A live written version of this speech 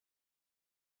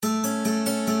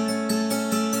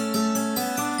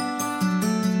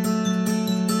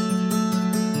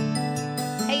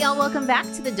Welcome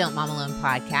back to the Don't Mom Alone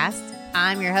podcast.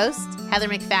 I'm your host, Heather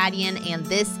McFadden, and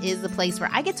this is the place where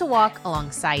I get to walk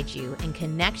alongside you and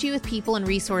connect you with people and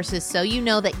resources so you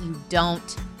know that you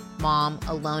don't mom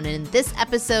alone. And in this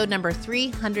episode, number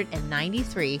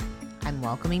 393, I'm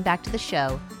welcoming back to the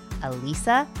show,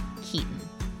 Alisa Keeton.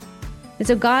 And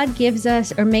so God gives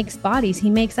us or makes bodies. He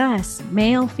makes us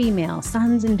male, female,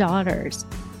 sons and daughters.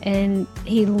 And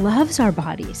he loves our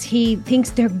bodies. He thinks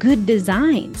they're good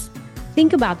designs.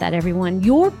 Think about that, everyone.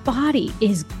 Your body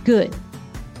is good.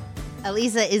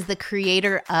 Alisa is the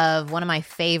creator of one of my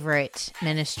favorite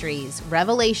ministries,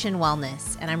 Revelation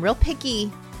Wellness. And I'm real picky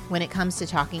when it comes to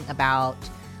talking about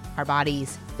our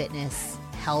bodies, fitness,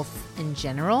 health in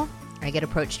general. I get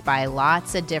approached by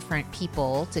lots of different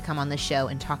people to come on the show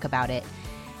and talk about it.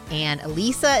 And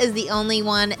Alisa is the only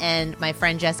one, and my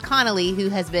friend Jess Connolly, who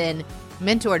has been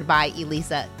mentored by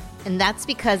Alisa. And that's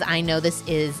because I know this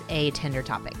is a tender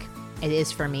topic. It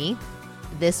is for me.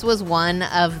 This was one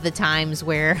of the times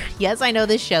where, yes, I know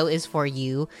this show is for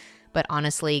you, but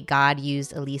honestly, God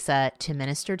used Alisa to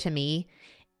minister to me,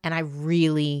 and I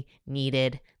really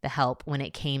needed the help when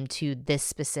it came to this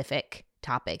specific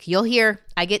topic. You'll hear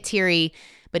I get teary,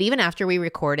 but even after we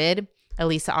recorded,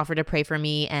 Alisa offered to pray for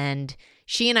me, and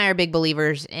she and I are big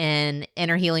believers in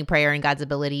inner healing prayer and God's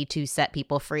ability to set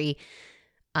people free,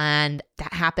 and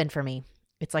that happened for me.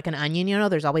 It's like an onion,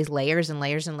 there's always layers and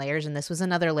layers and layers. And this was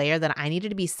another layer that I needed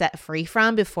to be set free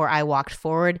from before I walked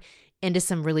forward into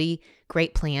some really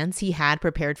great plans he had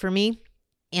prepared for me.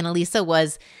 And Alisa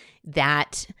was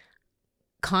that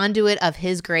conduit of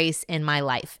his grace in my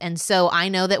life. And so I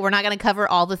know that we're not going to cover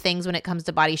all the things when it comes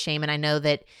to body shame. And I know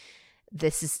that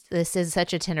this is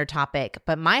such a tender topic,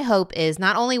 but my hope is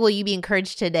not only will you be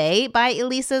encouraged today by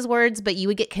Alisa's words, but you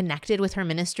would get connected with her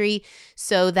ministry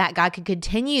so that God could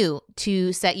continue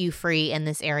to set you free in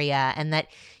this area, and that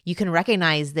you can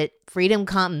recognize that freedom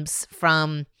comes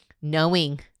from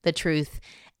knowing the truth,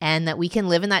 and that we can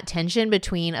live in that tension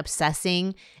between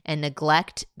obsessing and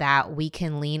neglect, that we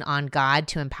can lean on God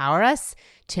to empower us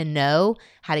to know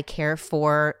how to care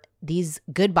for these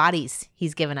good bodies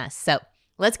he's given us. So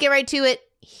let's get right to it.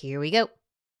 Here we go.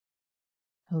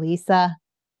 Alisa,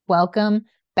 welcome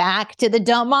back to the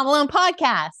Don't Mom Alone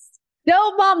podcast.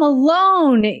 Don't mom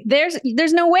alone. There's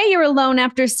no way you're alone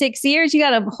after 6 years. You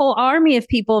got a whole army of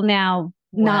people now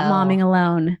not momming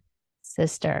alone.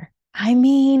 Sister, I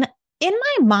mean, in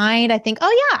my mind, I think,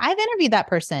 oh yeah, I've interviewed that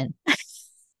person.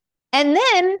 And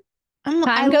then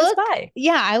Time goes by.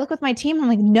 Yeah, I look with my team. I'm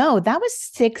like, no, that was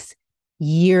 6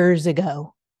 years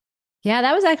ago. Yeah,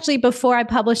 that was actually before I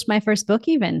published my first book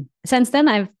even. Since then,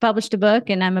 I've published a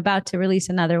book and I'm about to release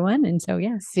another one. And so,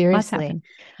 yeah, seriously.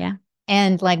 Yeah.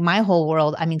 And like my whole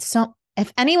world, I mean, so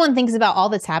if anyone thinks about all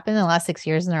that's happened in the last 6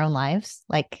 years in their own lives,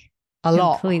 like a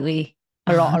lot. Completely.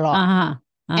 A lot.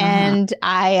 And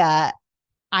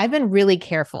I've been really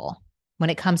careful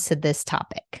when it comes to this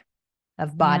topic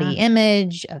of body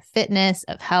image, of fitness,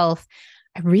 of health.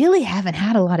 I really haven't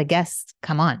had a lot of guests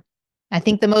come on. I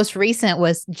think the most recent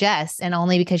was Jess, and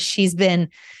only because she's been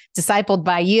discipled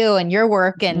by you and your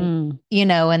work and,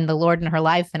 and the Lord in her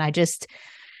life. And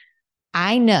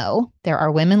I know there are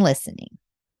women listening.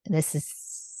 This is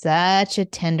such a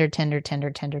tender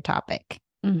topic.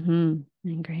 Mm-hmm. I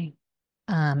agree.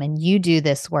 And you do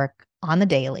this work on the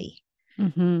daily.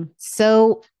 Mm-hmm.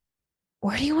 So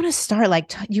where do you want to start?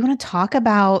 Like, you want to talk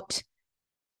about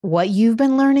what you've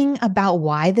been learning about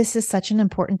why this is such an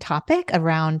important topic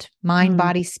around mind,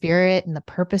 body, spirit, and the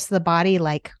purpose of the body.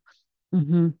 Like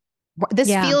this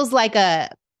feels like a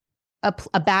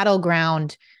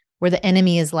battleground where the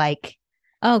enemy is like,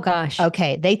 oh gosh,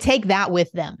 okay, they take that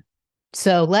with them.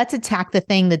 So let's attack the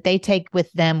thing that they take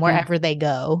with them wherever they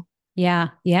go. Yeah.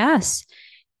 Yes.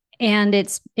 And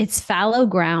it's fallow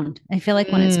ground. I feel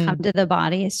like when it's come to the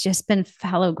body, it's just been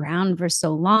fallow ground for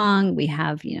so long. We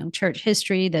have, church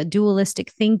history, the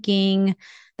dualistic thinking,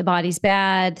 the body's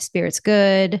bad, the spirit's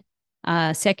good,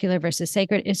 secular versus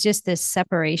sacred. It's just this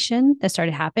separation that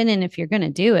started happening. And if you're going to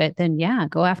do it, then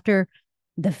go after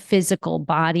the physical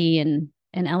body and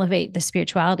elevate the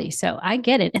spirituality. So I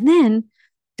get it. And then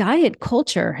diet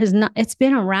culture it's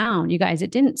been around, you guys. It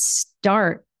didn't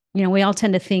start. We all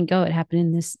tend to think, oh, it happened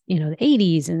in this, the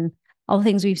 80s and all the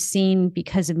things we've seen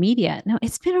because of media. No,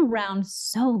 it's been around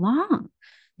so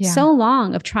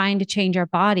long of trying to change our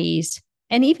bodies.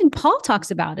 And even Paul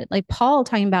talks about it, like Paul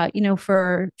talking about,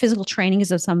 for physical training is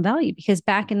of some value, because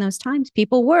back in those times,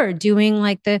 people were doing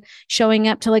like showing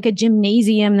up to like a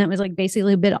gymnasium that was like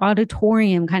basically a bit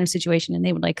auditorium kind of situation. And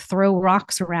they would like throw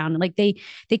rocks around. Like they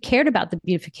cared about the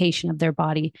beautification of their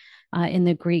body in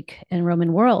the Greek and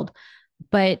Roman world.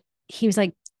 But he was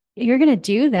like, you're going to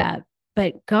do that,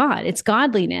 but God, it's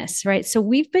godliness, right? So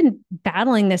we've been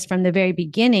battling this from the very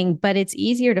beginning, but it's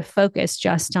easier to focus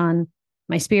just on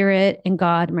my spirit and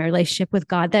God, my relationship with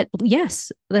God. That,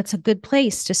 yes, that's a good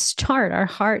place to start. Our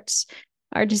hearts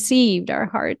are deceived. Our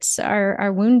hearts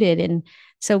are wounded. And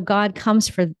so God comes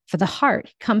for the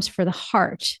heart, comes for the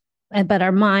heart. But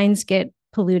our minds get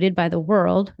polluted by the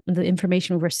world, the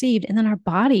information we've received, and then our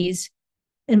bodies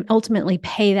ultimately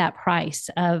pay that price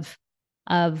of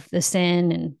the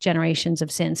sin and generations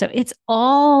of sin. So it's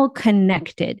all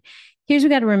connected. Here's what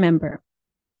we got to remember,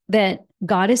 that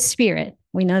God is spirit.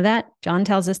 We know that. John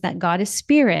tells us that God is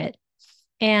spirit.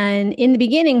 And in the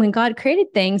beginning, when God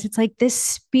created things, it's like this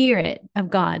spirit of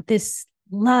God, this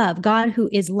love, God who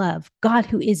is love, God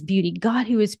who is beauty, God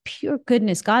who is pure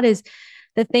goodness. God is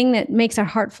the thing that makes our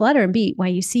heart flutter and beat. Why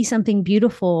you see something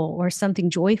beautiful or something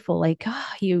joyful, like,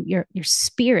 your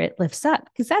spirit lifts up,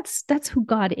 because that's who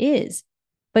God is.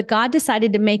 But God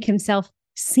decided to make himself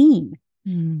seen.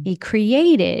 He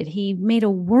created, he made a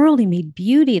world, he made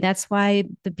beauty. That's why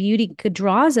the beauty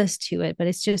draws us to it, but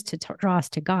it's just to draw us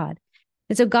to God.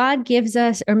 And so God gives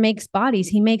us, or makes bodies.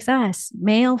 He makes us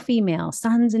male, female,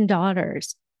 sons and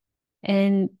daughters.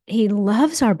 And he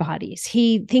loves our bodies.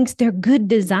 He thinks they're good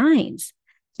designs.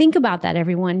 Think about that,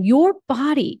 everyone. Your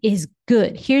body is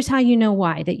good. Here's how you know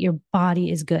why, that your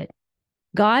body is good.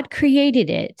 God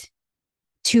created it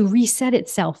to reset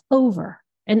itself over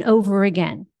and over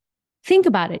again. Think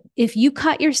about it. If you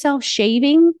cut yourself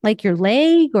shaving, like your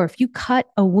leg, or if you cut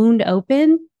a wound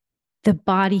open, the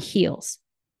body heals.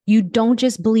 You don't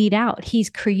just bleed out. He's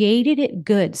created it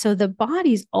good. So the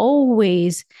body's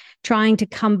always trying to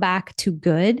come back to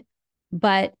good,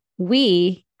 but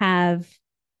we have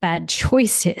bad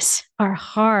choices. Our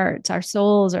hearts, our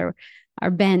souls are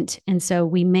bent. And so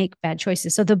we make bad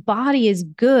choices. So the body is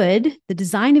good. The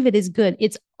design of it is good.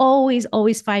 It's always,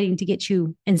 always fighting to get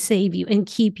you and save you and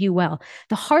keep you well.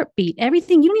 The heartbeat,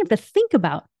 everything, you don't have to think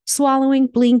about swallowing,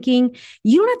 blinking.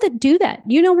 You don't have to do that.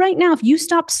 You know, right now, if you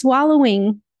stopped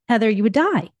swallowing, Heather, you would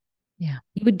die. Yeah.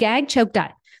 You would gag, choke,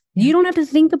 die. Yeah. You don't have to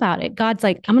think about it. God's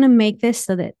like, I'm going to make this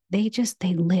so that they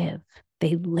live.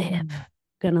 They live,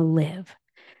 going to live.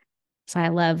 So I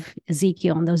love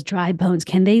Ezekiel and those dry bones.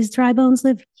 Can these dry bones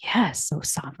live? Yes. So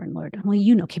sovereign Lord. Well,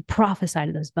 okay, prophesy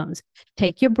to those bones.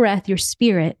 Take your breath, your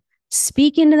spirit,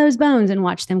 speak into those bones and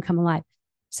watch them come alive.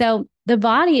 So the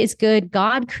body is good.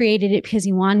 God created it because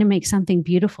he wanted to make something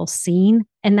beautiful seen.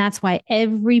 And that's why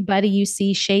everybody you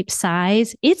see, shape,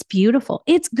 size, it's beautiful.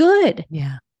 It's good.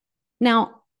 Yeah.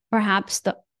 Now, perhaps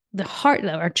the heart,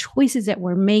 our choices that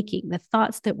we're making, the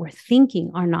thoughts that we're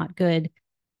thinking are not good,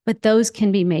 but those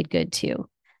can be made good too.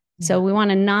 Yeah. So we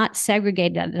want to not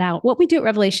segregate that out. What we do at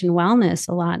Revelation Wellness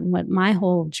a lot, and what my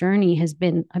whole journey has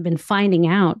been, I've been finding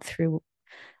out through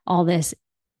all this,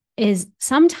 is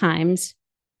sometimes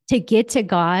to get to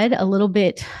God a little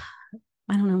bit,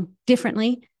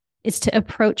 differently, it's to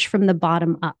approach from the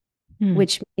bottom up,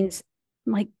 which means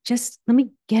like, just let me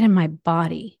get in my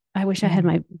body. I wish I had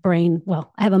my brain.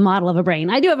 Well, I have a model of a brain.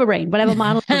 I do have a brain, but I have a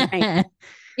model of a brain.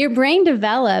 Your brain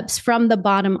develops from the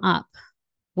bottom up.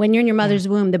 When you're in your mother's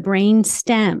womb, the brain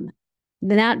stem,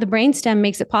 the brain stem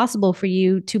makes it possible for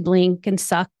you to blink and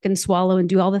suck and swallow and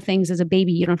do all the things as a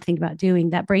baby you don't think about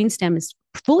doing. That brain stem is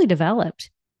fully developed,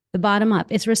 the bottom up.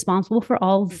 It's responsible for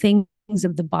all things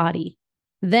of the body.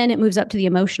 Then it moves up to the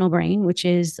emotional brain, which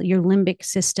is your limbic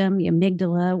system, the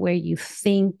amygdala, where you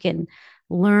think and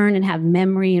learn and have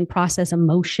memory and process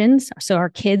emotions. So our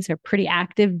kids are pretty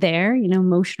active there,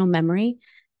 emotional memory.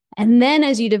 And then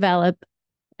as you develop,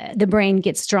 the brain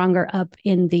gets stronger up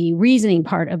in the reasoning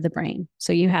part of the brain.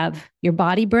 So you have your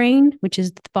body brain, which is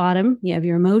at the bottom. You have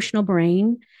your emotional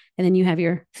brain, and then you have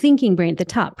your thinking brain at the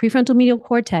top, prefrontal medial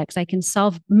cortex. I can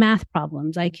solve math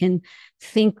problems. I can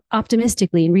think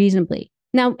optimistically and reasonably.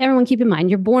 Now, everyone keep in mind,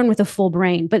 you're born with a full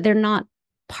brain, but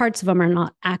parts of them are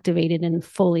not activated and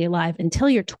fully alive until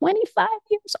you're 25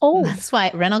 years old. That's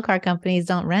why rental car companies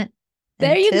don't rent.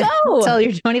 There you go. Until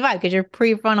you're 25, because your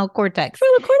prefrontal cortex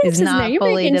is not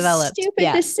fully developed.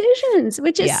 Stupid decisions,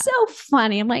 which is so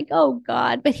funny. I'm like, oh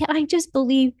God, but I just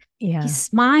believe he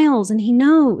smiles and he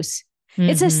knows.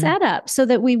 It's a setup so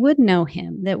that we would know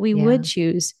him, that we would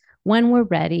choose when we're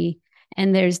ready.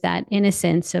 And there's that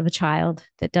innocence of a child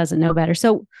that doesn't know better.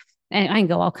 So I can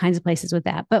go all kinds of places with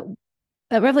that. But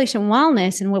Revelation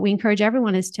Wellness, and what we encourage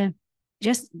everyone, is to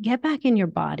just get back in your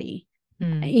body.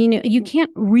 You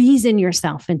can't reason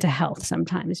yourself into health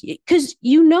sometimes, because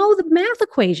the math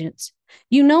equations,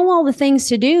 all the things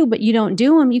to do, but you don't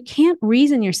do them. You can't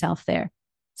reason yourself there.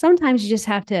 Sometimes you just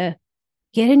have to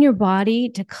get in your body,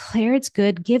 declare it's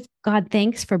good, give God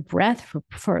thanks for breath,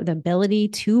 for the ability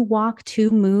to walk, to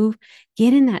move,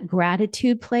 get in that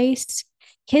gratitude place.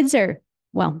 Kids are,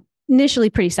 well, initially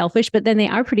pretty selfish, but then they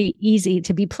are pretty easy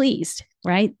to be pleased,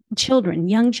 right? Children,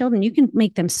 young children, you can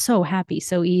make them so happy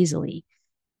so easily.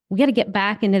 We got to get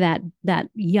back into that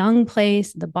young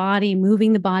place, the body,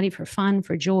 moving the body for fun,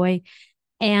 for joy.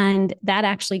 And that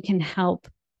actually can help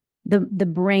the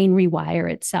brain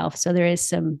rewire itself. So there is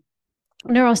some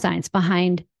neuroscience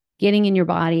behind getting in your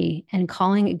body and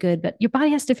calling it good, but your body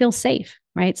has to feel safe,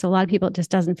 right? So a lot of people, it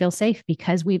just doesn't feel safe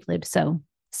because we've lived so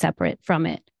separate from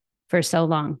it for so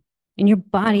long. And your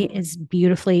body is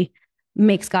beautifully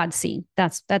makes God see.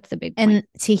 That's the big point. And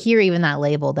to hear even that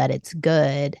label that it's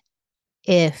good,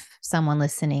 if someone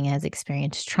listening has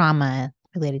experienced trauma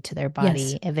related to their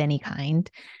body of any kind.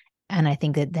 And I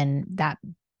think that then that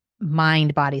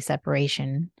mind body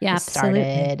separation has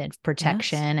started and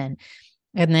protection. And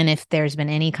then if there's been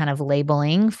any kind of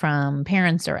labeling from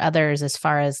parents or others, as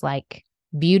far as like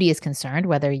beauty is concerned,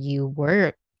 whether you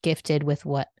were gifted with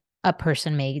what a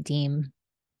person may deem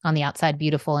on the outside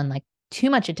beautiful and like too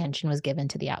much attention was given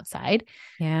to the outside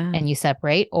and you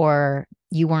separate, or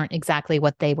you weren't exactly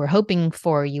what they were hoping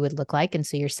for you would look like. And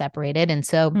so you're separated. And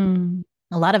so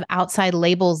a lot of outside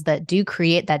labels that do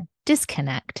create that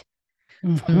disconnect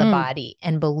from the body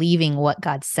and believing what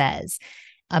God says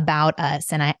about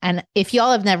us. And if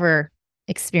y'all have never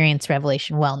experienced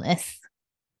Revelation Wellness,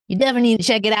 you definitely need to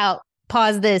check it out.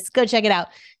 Pause this, go check it out.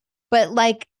 But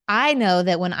like, I know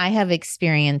that when I have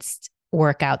experienced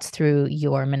workouts through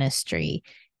your ministry,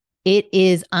 it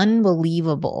is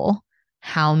unbelievable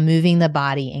how moving the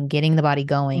body and getting the body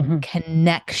going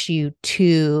connects you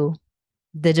to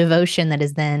the devotion that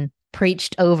is then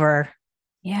preached over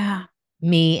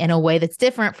me in a way that's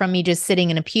different from me just sitting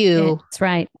in a pew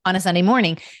on a Sunday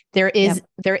morning. There is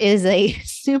a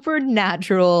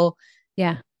supernatural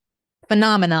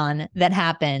phenomenon that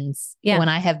happens when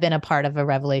I have been a part of a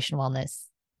Revelation Wellness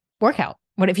workout.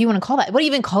 What if you want to call that? What do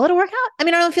you even call it a workout? I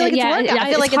mean, I don't feel like it's a workout. I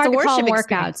feel like it's a worship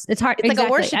experience. It's hard. It's like a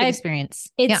worship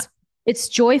experience. It's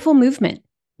joyful movement.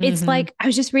 It's like, I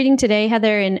was just reading today,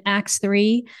 Heather, in Acts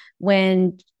 3,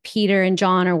 when Peter and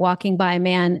John are walking by a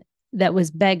man that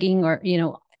was begging, or,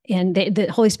 and the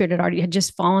Holy Spirit had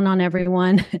just fallen on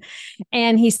everyone.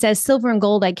 And he says, silver and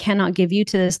gold I cannot give you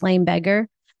to this lame beggar,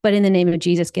 but in the name of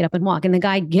Jesus, get up and walk. And the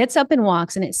guy gets up and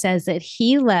walks. And it says that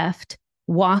he left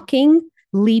walking,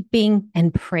 leaping,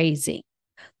 and praising.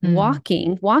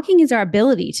 Walking is our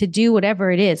ability to do whatever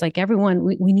it is. Like everyone,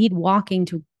 we need walking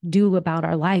to do about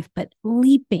our life, but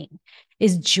leaping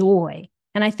is joy.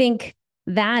 And I think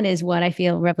that is what I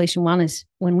feel Revelation Wellness,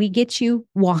 when we get you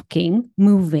walking,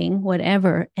 moving,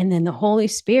 whatever, and then the Holy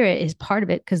Spirit is part of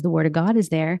it because the Word of God is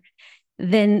there,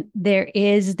 then there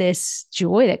is this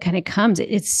joy that kind of comes.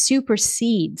 It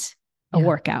supersedes a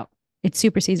workout. It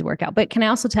supersedes a workout. But can I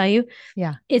also tell you,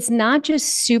 it's not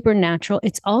just supernatural.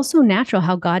 It's also natural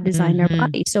how God designed our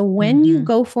body. So when you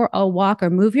go for a walk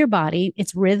or move your body,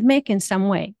 it's rhythmic in some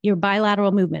way. Your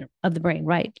bilateral movement of the brain,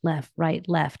 right,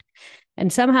 left.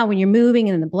 And somehow when you're moving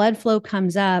and the blood flow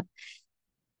comes up,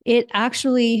 it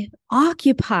actually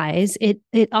occupies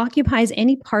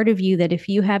any part of you that if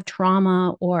you have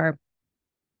trauma or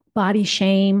body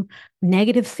shame,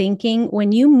 negative thinking,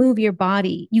 when you move your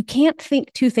body, you can't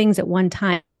think two things at one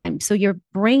time. So your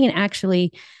brain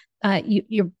actually,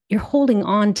 you're holding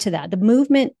on to that. The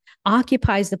movement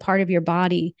occupies the part of your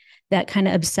body that kind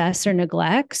of obsess or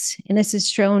neglects. And this is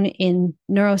shown in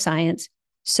neuroscience.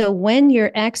 So when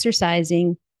you're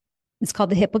exercising, it's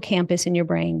called the hippocampus in your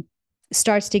brain,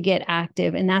 starts to get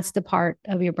active. And that's the part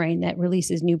of your brain that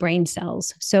releases new brain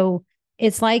cells. So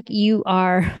it's like you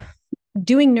are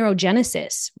doing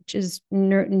neurogenesis, which is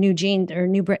new genes or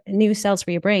new cells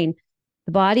for your brain.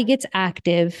 The body gets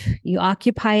active, you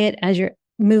occupy it as you're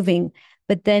moving,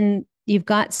 but then you've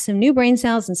got some new brain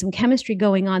cells and some chemistry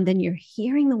going on. Then you're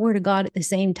hearing the Word of God at the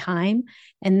same time.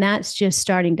 And that's just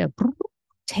starting to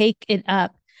take it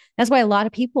up. That's why a lot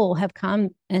of people have come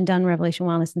and done Revelation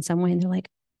Wellness in some way. And they're like,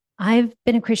 I've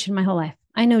been a Christian my whole life.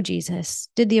 I know Jesus,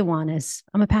 did the Awanas.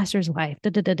 I'm a pastor's wife,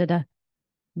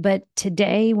 But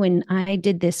today, when I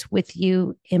did this with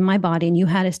you in my body and you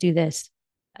had us do this,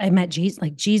 I met Jesus,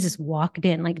 like Jesus walked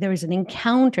in, like there was an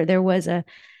encounter. There was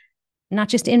not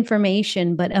just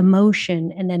information, but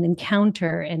emotion, and then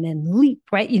encounter, and then leap,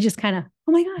 right? You just kind of,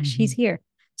 oh my gosh, he's here.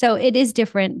 So it is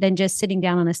different than just sitting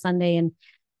down on a Sunday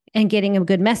and getting a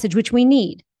good message, which we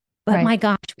need. But my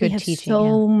gosh, we have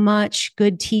so much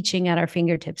good teaching at our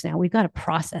fingertips now. We've got to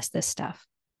process this stuff.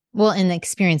 Well, and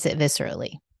experience it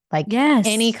viscerally. Like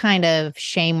any kind of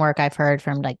shame work I've heard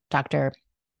from like Dr.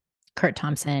 Kurt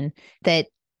Thompson, that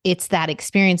it's that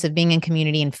experience of being in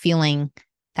community and feeling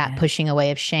that pushing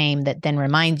away of shame that then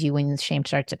reminds you when the shame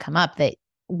starts to come up that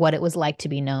what it was like to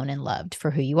be known and loved for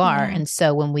who you are. And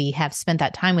so when we have spent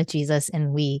that time with Jesus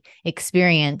and we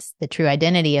experience the true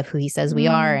identity of who he says we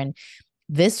are and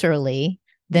viscerally,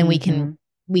 then we can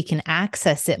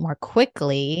access it more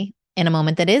quickly in a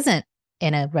moment that isn't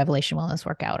in a Revelation Wellness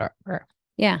workout or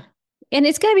yeah. And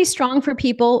it's going to be strong for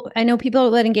people. I know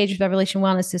people that engage with Revelation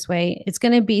Wellness this way. It's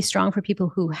going to be strong for people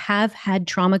who have had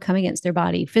trauma come against their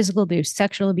body, physical abuse,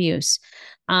 sexual abuse,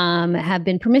 have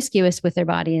been promiscuous with their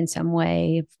body in some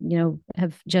way,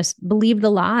 have just believed the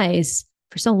lies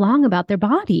for so long about their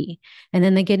body. And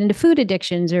then they get into food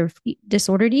addictions or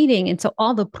disordered eating. And so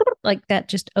all the like that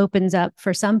just opens up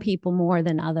for some people more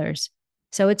than others.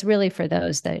 So it's really for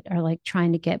those that are like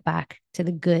trying to get back to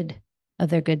the good of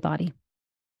their good body.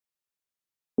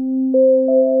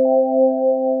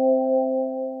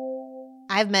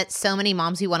 I've met so many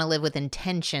moms who want to live with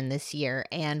intention this year.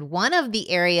 And one of the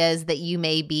areas that you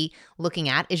may be looking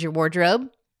at is your wardrobe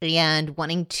and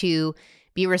wanting to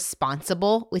be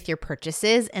responsible with your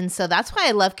purchases. And so that's why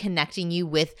I love connecting you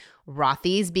with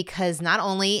Rothy's, because not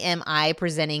only am I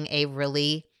presenting a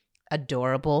really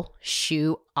adorable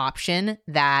shoe option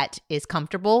that is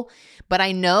comfortable, but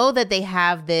I know that they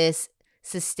have this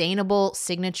sustainable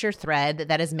signature thread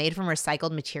that is made from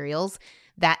recycled materials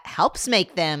that helps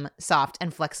make them soft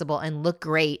and flexible and look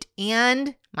great.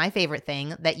 And my favorite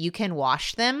thing, that you can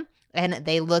wash them and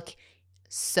they look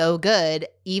so good,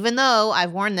 even though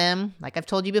I've worn them, like I've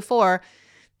told you before,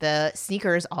 the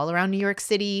sneakers all around New York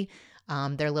City,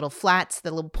 their little flats,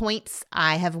 the little points,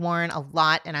 I have worn a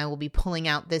lot and I will be pulling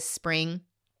out this spring.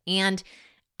 And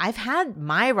I've had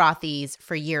my Rothy's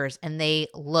for years and they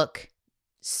look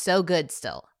so good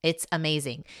still. It's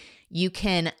amazing. You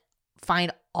can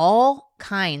find all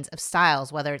kinds of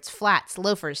styles, whether it's flats,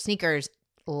 loafers, sneakers,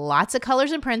 lots of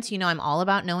colors and prints. I'm all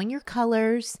about knowing your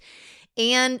colors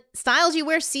and styles you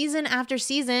wear season after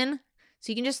season.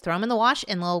 So you can just throw them in the wash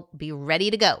and they'll be ready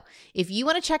to go. If you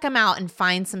want to check them out and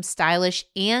find some stylish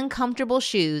and comfortable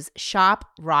shoes, shop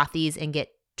Rothy's and get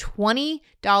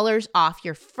 $20 off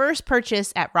your first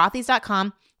purchase at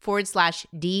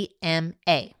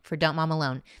rothys.com/DMA for Don't Mom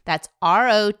Alone. That's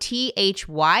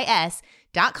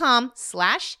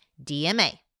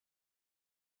ROTHYS.com/DMA.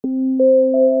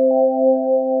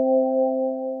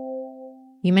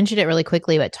 You mentioned it really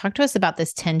quickly, but talk to us about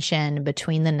this tension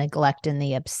between the neglect and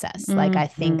the obsess. Like, I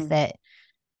think that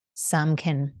some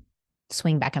can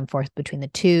swing back and forth between the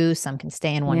two. Some can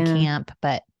stay in one camp,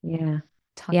 but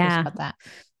talk to us about that.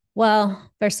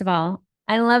 Well, first of all,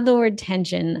 I love the word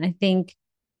tension. I think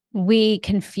we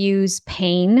confuse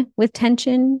pain with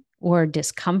tension or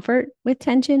discomfort with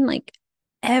tension. Like,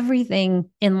 everything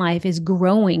in life is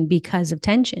growing because of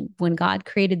tension. When God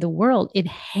created the world, it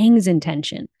hangs in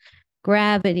tension.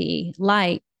 Gravity,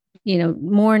 light,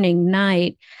 morning,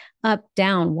 night, up,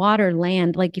 down, water,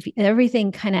 land, like if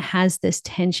everything kind of has this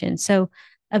tension. So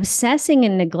obsessing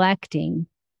and neglecting,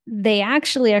 they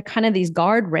actually are kind of these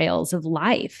guardrails of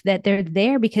life, that they're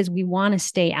there because we want to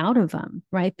stay out of them,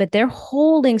 right? But they're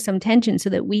holding some tension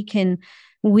so that we can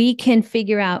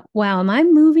figure out, wow, am I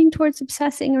moving towards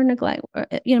obsessing or neglect? Or,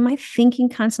 am I thinking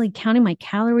constantly, counting my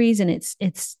calories and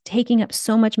it's taking up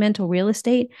so much mental real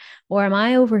estate? Or am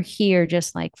I over here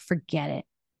just like, forget it.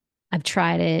 I've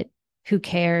tried it. Who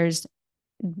cares?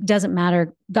 Doesn't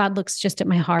matter. God looks just at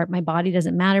my heart. My body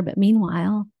doesn't matter. But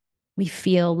meanwhile, we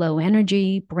feel low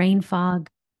energy, brain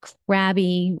fog,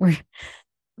 crabby. We're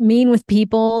mean with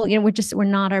people. We're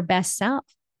not our best self.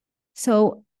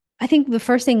 So I think the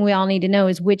first thing we all need to know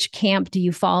is, which camp do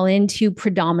you fall into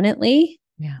predominantly?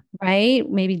 Yeah. Right.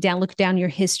 Maybe look down your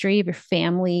history of your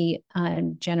family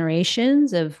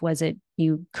generations of, was it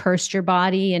you cursed your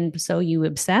body and so you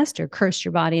obsessed, or cursed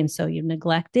your body and so you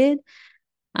neglected?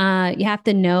 You have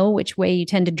to know which way you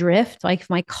tend to drift. Like, if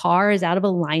my car is out of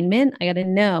alignment, I got to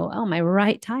know, oh, my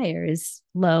right tire is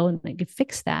low and I could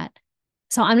fix that.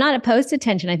 So I'm not opposed to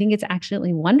tension. I think it's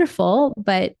actually wonderful,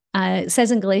 but it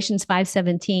says in Galatians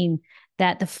 5:17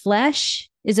 that the flesh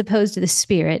is opposed to the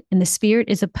spirit and the spirit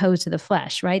is opposed to the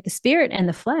flesh, right? The spirit and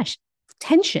the flesh,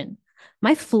 tension.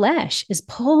 My flesh is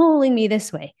pulling me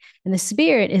this way and the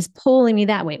spirit is pulling me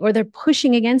that way, or they're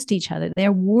pushing against each other.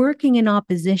 They're working in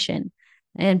opposition.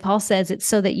 And Paul says it's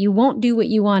so that you won't do what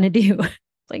you want to do.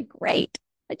 Like, great.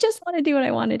 I just want to do what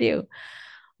I want to do.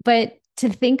 But to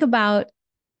think about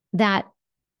that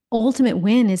ultimate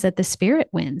win is that the spirit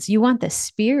wins. You want the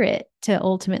spirit to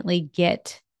ultimately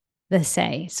get the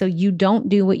say. So you don't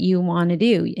do what you want to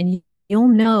do. And you'll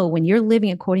know when you're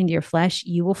living according to your flesh,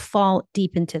 you will fall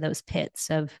deep into those pits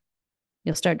of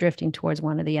You'll start drifting towards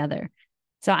one or the other.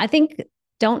 So I think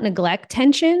don't neglect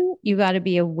tension. You got to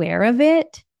be aware of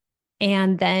it.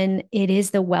 And then it is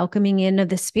the welcoming in of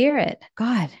the Spirit.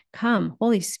 God, come.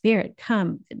 Holy Spirit,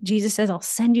 come. Jesus says, I'll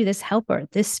send you this helper,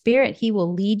 this Spirit. He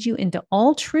will lead you into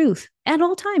all truth at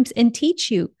all times and teach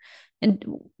you and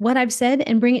what I've said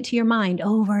and bring it to your mind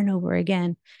over and over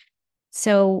again.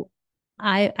 So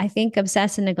I think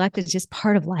obsess and neglect is just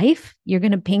part of life. You're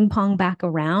going to ping pong back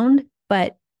around,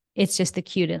 but it's just the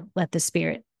cue to let the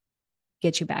Spirit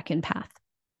get you back in path.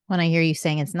 When I hear you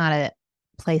saying it's not a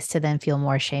place to then feel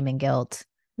more shame and guilt.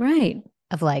 Right.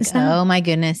 Of like, oh my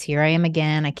goodness, here I am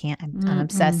again. I'm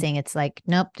obsessing. It's like,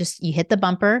 nope, just you hit the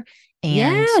bumper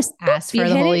and ask for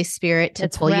the Holy Spirit to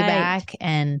pull you back.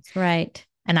 And right.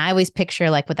 And I always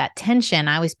picture like with that tension,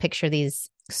 I always picture these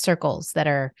circles that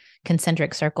are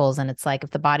concentric circles. And it's like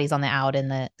if the body's on the out and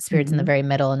the spirit's in the very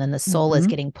middle, and then the soul is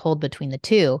getting pulled between the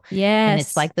two. Yes. And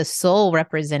it's like the soul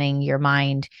representing your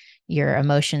mind, your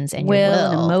emotions, and your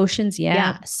will and emotions.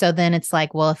 Yeah. So then it's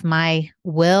like, well, if my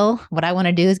will, what I want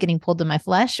to do is getting pulled to my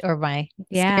flesh or my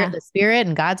spirit, the Spirit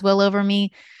and God's will over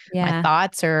me. My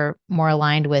thoughts are more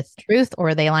aligned with truth, or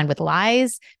are they aligned with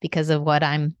lies because of what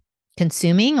I'm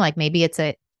consuming? Like maybe it's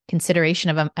a consideration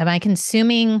of, am I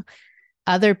consuming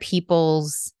other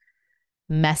people's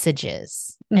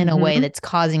messages in a way that's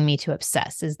causing me to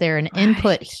obsess? Is there an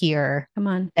input here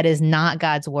that is not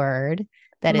God's word,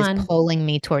 that is pulling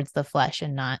me towards the flesh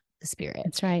and not the Spirit?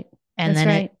 That's right.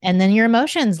 And then your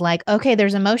emotions, like, okay,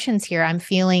 there's emotions here. I'm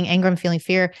feeling anger. I'm feeling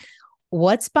fear.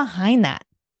 What's behind that?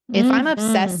 If I'm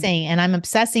obsessing, and I'm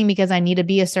obsessing because I need to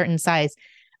be a certain size,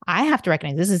 I have to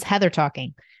recognize this is Heather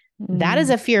talking. That is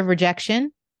a fear of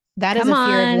rejection. That is a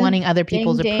fear of wanting other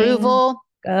people's approval.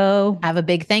 Go. I have a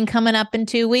big thing coming up in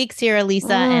 2 weeks here,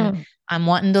 Alisa, and I'm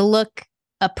wanting to look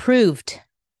approved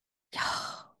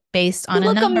based on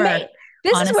a number.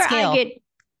 This is where scale. I get,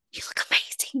 you look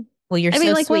amazing. Well, you're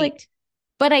so sweet.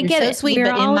 But I get it. Sweet,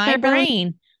 but in my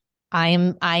brain, I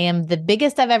am the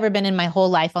biggest I've ever been in my whole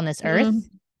life on this earth,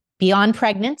 beyond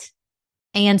pregnant.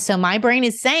 And so my brain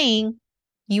is saying,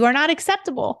 you are not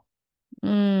acceptable.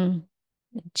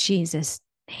 Jesus'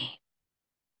 name.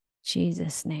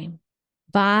 Jesus' name.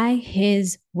 By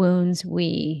his wounds,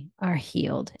 we are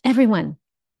healed. Everyone,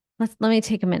 let me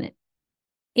take a minute.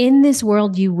 In this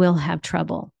world, you will have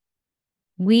trouble.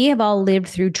 We have all lived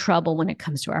through trouble when it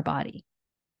comes to our body.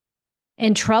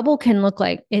 And trouble can look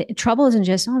like, trouble isn't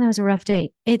just, oh, that was a rough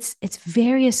day. It's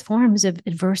various forms of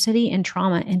adversity and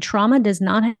trauma. And trauma does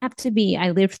not have to be,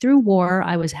 I lived through war,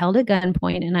 I was held at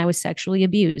gunpoint, and I was sexually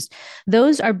abused.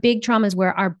 Those are big traumas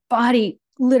where our body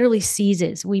literally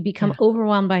seizes. We become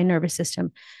overwhelmed by a nervous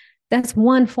system. That's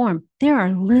one form. There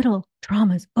are little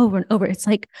traumas over and over. It's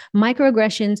like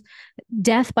microaggressions,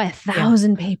 death by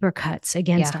 1,000 paper cuts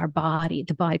against our body,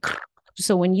 the body.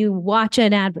 So when you watch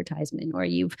an advertisement, or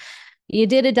you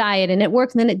did a diet and it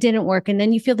worked and then it didn't work, and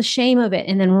then you feel the shame of it,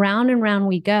 and then round and round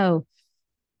we go.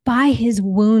 By his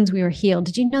wounds we were healed.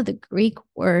 Did you know the Greek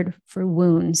word for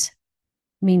wounds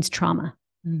means trauma?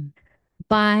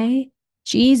 By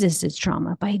Jesus's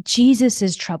trauma, by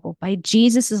Jesus's trouble, by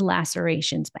Jesus's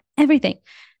lacerations, by everything,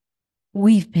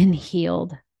 we've been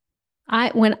healed. I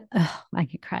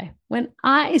could cry when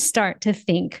I start to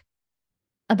think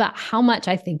about how much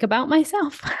I think about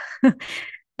myself.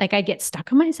 Like I get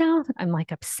stuck on myself. I'm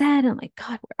like upset. I'm like,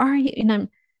 God, where are you? And I'm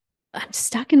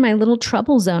stuck in my little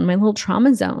trouble zone, my little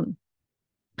trauma zone.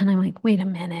 And I'm like, wait a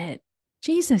minute.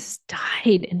 Jesus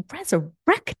died and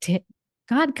resurrected.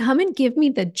 God, come and give me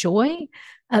the joy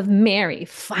of Mary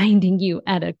finding you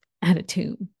at a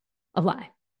tomb alive.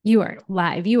 You are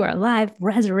alive. You are alive.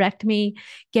 Resurrect me.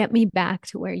 Get me back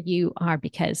to where you are,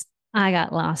 because I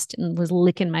got lost and was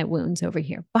licking my wounds over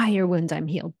here. By your wounds, I'm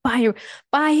healed.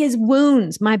 By his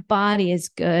wounds, my body is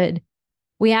good.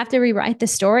 We have to rewrite the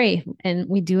story, and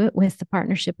we do it with the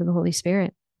partnership of the Holy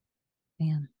Spirit.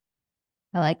 Man,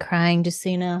 I like crying, just so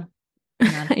you know.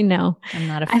 I know. I'm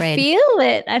not afraid.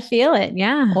 I feel it.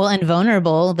 Yeah. Well, and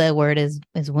vulnerable, the word is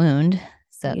wound.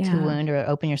 So to wound, or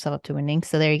open yourself up to wounding.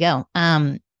 So there you go.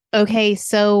 Okay.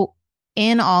 So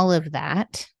in all of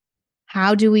that,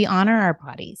 how do we honor our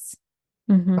bodies?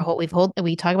 For what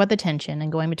we talk about the tension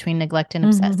and going between neglect and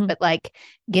obsess, but like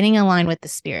getting aligned with the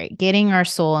Spirit, getting our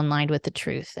soul aligned with the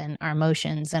truth and our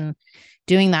emotions, and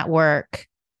doing that work.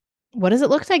 What does it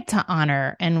look like to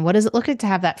honor? And what does it look like to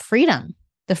have that freedom?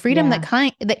 The freedom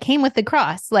that came with the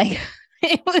cross. Like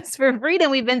it was for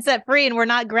freedom. We've been set free and we're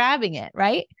not grabbing it,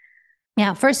 right?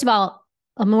 Yeah. First of all,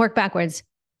 I'm gonna work backwards.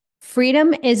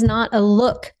 Freedom is not a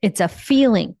look. It's a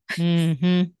feeling.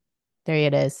 There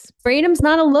it is. Freedom's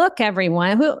not a look,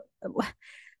 everyone.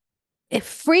 if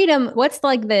freedom, what's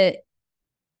like the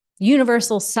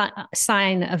universal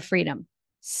sign of freedom?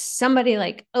 Somebody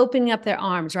like opening up their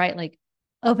arms, right? Like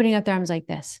opening up their arms like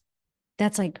this.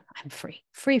 That's like, I'm free,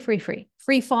 free, free, free,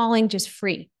 free falling, just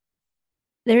free.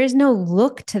 There is no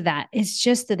look to that. It's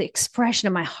just the expression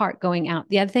of my heart going out.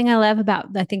 The other thing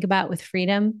I think about with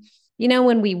freedom,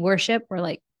 when we worship, we're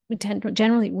like,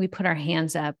 generally we put our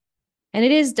hands up, and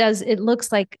it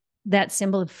looks like that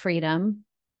symbol of freedom.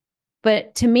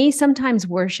 But to me, sometimes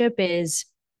worship is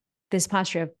this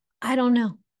posture of, I don't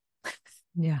know.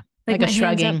 Yeah. Like a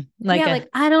shrugging,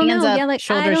 I don't know. Up, yeah, like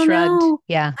shoulder I don't shrugged. know.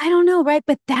 Yeah, I don't know, right?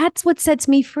 But that's what sets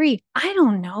me free. I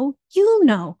don't know. You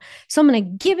know. So I'm going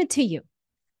to give it to you.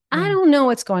 Yeah. I don't know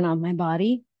what's going on in my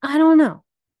body. I don't know.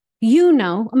 You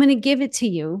know. I'm going to give it to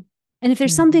you. And if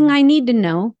there's something I need to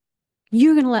know,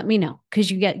 you're going to let me know because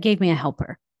you gave me a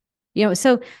helper.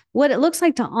 So what it looks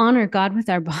like to honor God with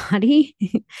our body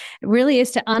really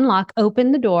is to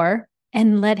open the door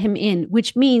and let him in,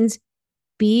 which means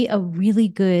be a really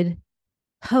good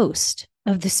host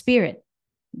of the Spirit.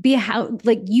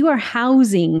 Like you are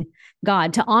housing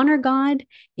God. To honor God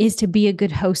is to be a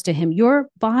good host to him. Your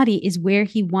body is where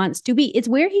he wants to be. It's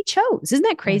where he chose. Isn't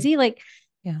that crazy? Like,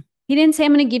 yeah, he didn't say,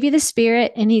 I'm going to give you the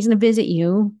Spirit and he's going to visit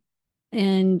you.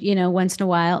 And, once in a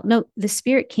while, no, the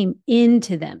Spirit came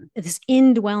into them. This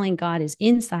indwelling God is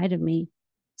inside of me.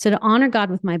 So to honor God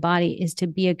with my body is to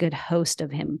be a good host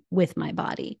of him with my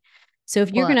body. So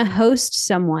if you're going to host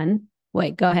someone,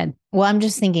 wait, go ahead. Well, I'm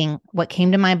just thinking what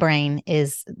came to my brain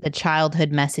is the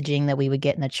childhood messaging that we would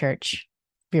get in the church.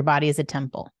 Your body is a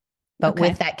temple. But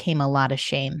with that came a lot of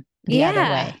shame the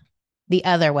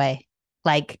other way.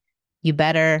 Like you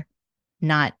better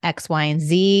not X, Y, and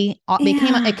Z.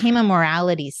 It became a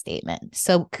morality statement.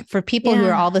 So for people who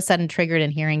are all of a sudden triggered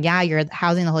and hearing, you're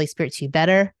housing the Holy Spirit, so you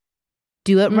better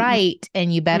do it right.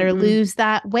 And you better lose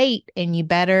that weight and you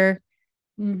better,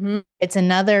 it's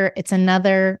another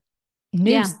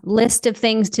list of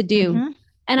things to do.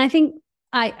 And I think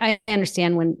I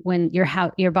understand when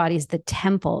your body's the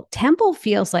temple. Temple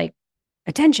feels like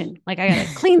attention. Like I got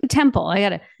to clean the temple. I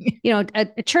got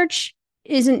to, a church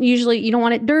isn't usually, you don't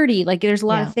want it dirty. Like there's a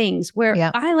lot of things where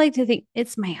I like to think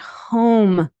it's my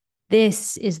home.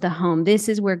 This is the home. This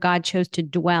is where God chose to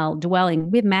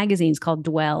dwelling. We have magazines called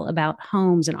Dwell about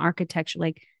homes and architecture.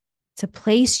 Like it's a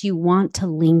place you want to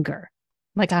linger.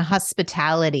 Like a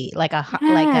hospitality, like a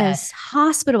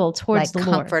hospitable towards the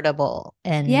Lord. Comfortable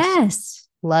and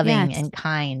loving and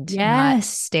kind, not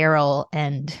sterile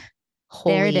and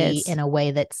holy in a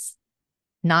way that's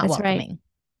not welcoming. Right.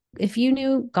 If you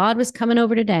knew God was coming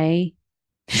over today,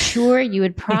 sure, you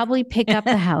would probably pick up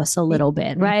the house a little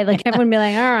bit, right? Like everyone would be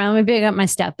like, all right, I'm going to pick up my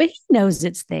stuff. But he knows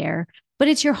it's there. But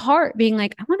it's your heart being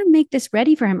like, I want to make this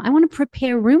ready for him. I want to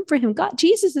prepare room for him. God,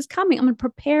 Jesus is coming. I'm going to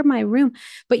prepare my room.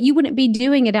 But you wouldn't be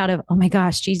doing it out of, oh my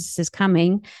gosh, Jesus is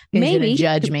coming. He's going to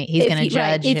judge me. He's going to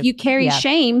judge. If you carry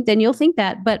shame, then you'll think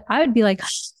that. But I would be like,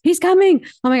 he's coming.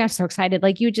 Oh my gosh, so excited.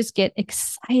 Like you would just get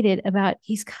excited about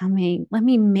he's coming. Let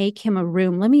me make him a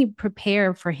room. Let me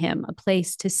prepare for him a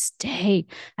place to stay.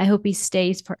 I hope he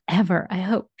stays forever. I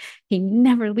hope he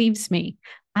never leaves me.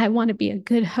 I want to be a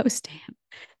good host to him.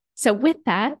 So with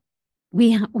that,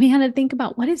 we had to think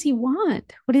about what does he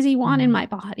want? What does he want in my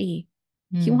body?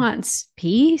 He wants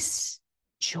peace,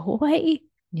 joy,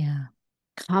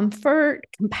 comfort,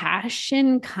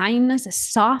 compassion, kindness, a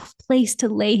soft place to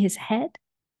lay his head,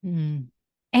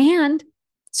 and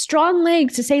strong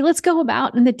legs to say, let's go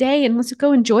about in the day and let's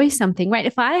go enjoy something, right?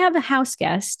 If I have a house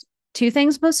guest, two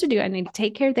things I'm supposed to do. I need to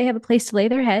take care they have a place to lay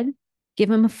their head, give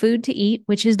them a food to eat,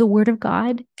 which is the word of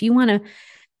God. If you want to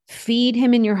feed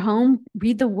him in your home,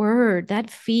 read the word. That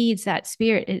feeds that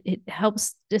spirit. It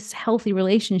helps this healthy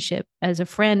relationship as a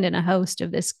friend and a host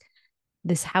of this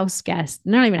house guest.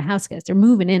 They're not even a house guest. They're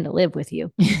moving in to live with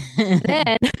you.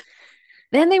 then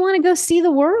they want to go see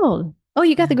the world. Oh,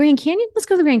 you got the Grand Canyon? Let's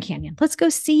go to the Grand Canyon. Let's go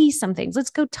see some things. Let's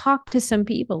go talk to some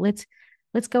people.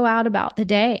 Let's go out about the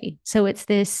day. So it's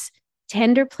this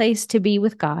tender place to be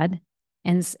with God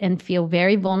and feel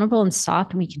very vulnerable and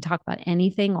soft. And we can talk about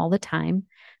anything all the time.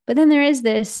 But then there is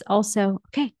this also,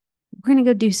 okay, we're going to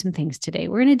go do some things today.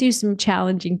 We're going to do some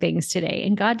challenging things today.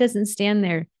 And God doesn't stand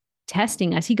there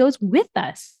testing us. He goes with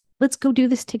us. Let's go do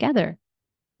this together.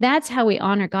 That's how we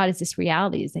honor God, is this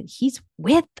reality, is that he's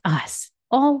with us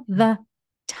all the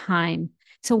time.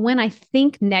 So when I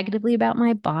think negatively about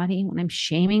my body, when I'm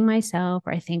shaming myself,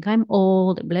 or I think I'm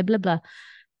old, blah, blah, blah,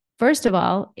 first of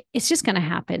all, it's just going to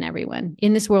happen, everyone.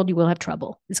 In this world, you will have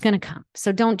trouble. It's going to come.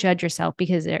 So don't judge yourself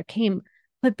because there came,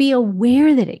 but be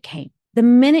aware that it came. The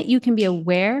minute you can be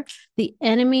aware, the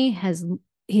enemy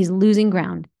he's losing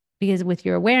ground. because with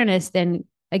your awareness, then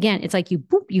again, it's like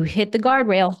you hit the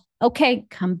guardrail. Okay,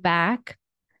 come back.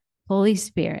 Holy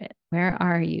Spirit, where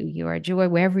are you? You are joy.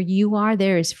 Wherever you are,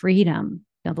 there is freedom.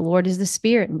 Now, the Lord is the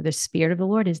Spirit, and where the Spirit of the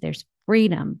Lord is, there's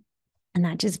freedom. And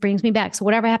that just brings me back. So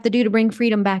whatever I have to do to bring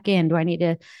freedom back in, do I need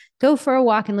to go for a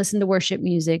walk and listen to worship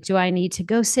music? Do I need to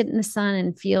go sit in the sun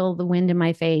and feel the wind in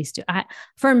my face?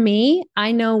 For me,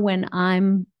 I know when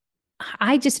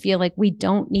I just feel like we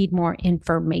don't need more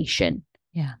information.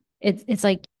 Yeah. It's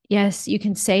like, yes, you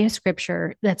can say a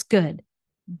scripture, that's good,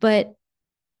 but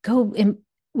go and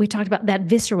we talked about that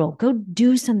visceral, go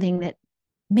do something that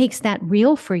makes that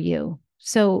real for you.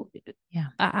 So yeah,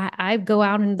 I go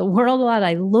out in the world a lot.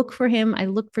 I look for him. I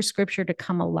look for scripture to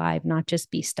come alive, not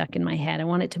just be stuck in my head. I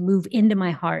want it to move into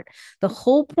my heart. The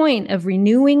whole point of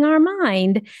renewing our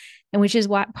mind, and which is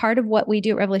what part of what we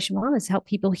do at Revelation One is help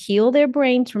people heal their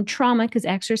brains from trauma, because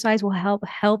exercise will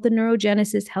help the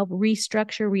neurogenesis, help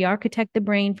restructure, re-architect the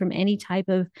brain from any type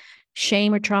of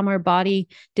shame or trauma or body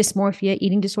dysmorphia,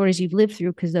 eating disorders you've lived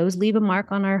through, because those leave a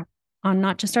mark on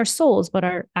not just our souls, but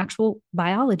our actual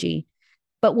biology.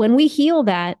 But when we heal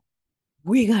that,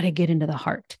 we got to get into the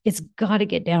heart. It's got to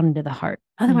get down into the heart.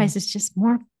 Otherwise, it's just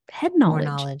more head knowledge.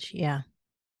 More knowledge. Yeah.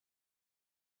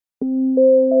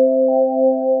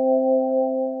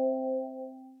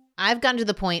 I've gotten to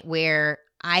the point where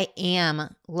I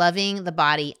am loving the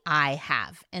body I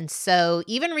have. And so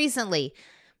even recently,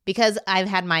 because I've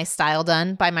had my style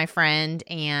done by my friend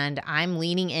and I'm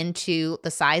leaning into the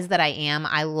size that I am,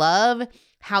 I love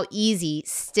how easy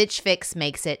Stitch Fix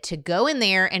makes it to go in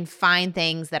there and find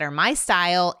things that are my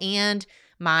style and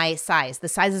my size. The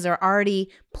sizes are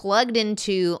already plugged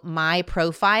into my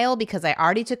profile because I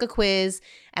already took a quiz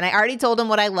and I already told them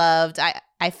what I loved.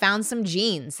 I found some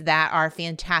jeans that are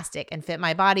fantastic and fit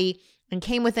my body and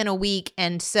came within a week.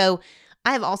 And so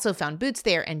I have also found boots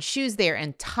there and shoes there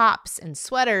and tops and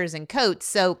sweaters and coats.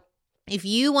 So if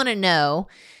you want to know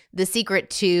the secret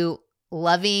to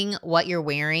loving what you're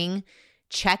wearing,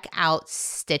 check out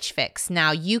Stitch Fix.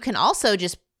 Now, you can also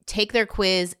just take their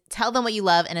quiz, tell them what you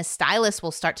love, and a stylist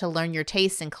will start to learn your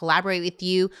tastes and collaborate with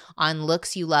you on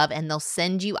looks you love, and they'll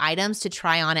send you items to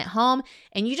try on at home,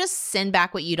 and you just send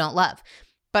back what you don't love.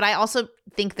 But I also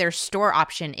think their store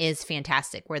option is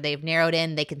fantastic, where they've narrowed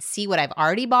in, they can see what I've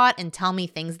already bought and tell me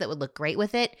things that would look great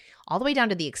with it, all the way down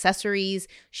to the accessories,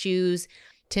 shoes.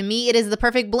 To me, it is the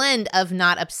perfect blend of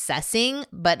not obsessing,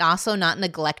 but also not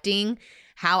neglecting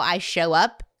how I show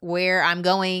up, where I'm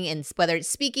going, and whether it's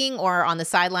speaking or on the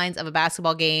sidelines of a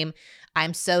basketball game.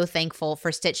 I'm so thankful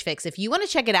for Stitch Fix. If you want to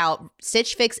check it out,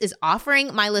 Stitch Fix is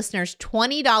offering my listeners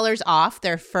 $20 off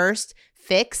their first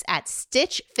fix at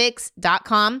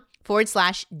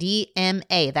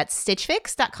stitchfix.com/DMA. That's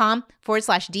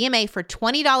stitchfix.com/DMA for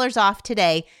 $20 off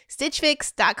today.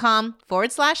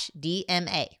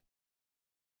 Stitchfix.com/DMA.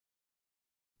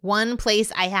 One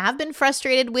place I have been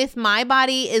frustrated with my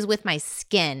body is with my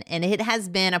skin, and it has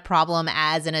been a problem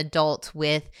as an adult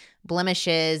with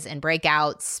blemishes and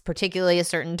breakouts, particularly at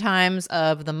certain times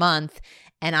of the month.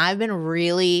 And I've been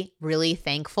really, really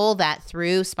thankful that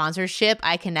through sponsorship,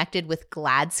 I connected with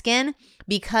GladSkin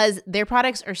because their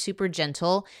products are super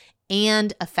gentle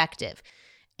and effective.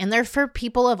 And they're for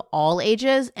people of all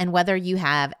ages, and whether you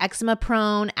have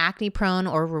eczema-prone, acne-prone,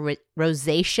 or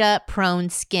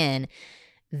rosacea-prone skin,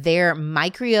 their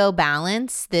Micro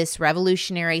Balance, this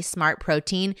revolutionary smart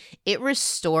protein, it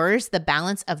restores the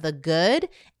balance of the good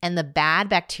and the bad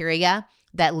bacteria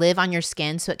that live on your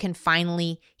skin so it can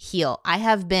finally heal. I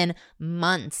have been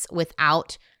months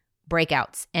without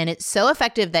breakouts, and it's so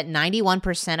effective that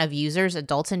 91% of users,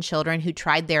 adults and children who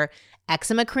tried their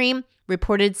eczema cream,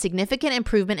 reported significant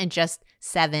improvement in just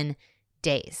 7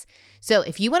 days. So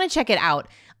if you want to check it out,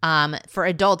 for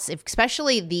adults,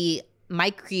 especially the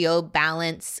Micro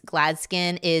Balance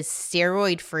GladSkin is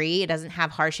steroid free. It doesn't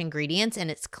have harsh ingredients,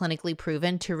 and it's clinically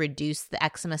proven to reduce the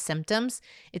eczema symptoms.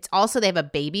 It's also, they have a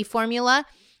baby formula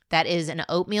that is an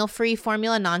oatmeal free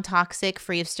formula, non-toxic,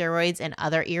 free of steroids and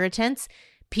other irritants.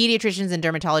 Pediatricians and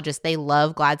dermatologists, they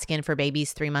love GladSkin for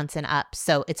babies 3 months and up.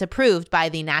 So it's approved by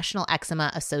the National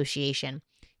Eczema Association.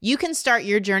 You can start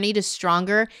your journey to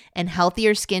stronger and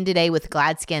healthier skin today with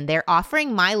GladSkin. They're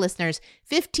offering my listeners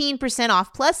 15%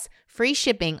 off plus free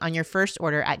shipping on your first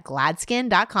order at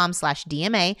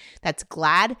gladskin.com/DMA. That's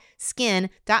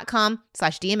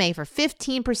gladskin.com/DMA for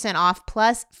 15% off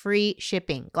plus free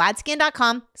shipping.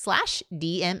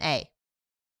 Gladskin.com/DMA.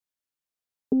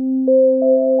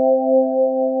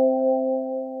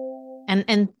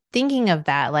 And thinking of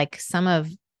that, like some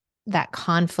of that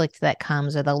conflict that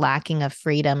comes, or the lacking of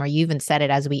freedom, or you even said it,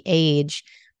 as we age,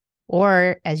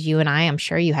 Or as you and I'm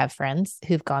sure you have friends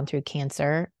who've gone through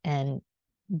cancer and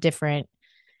different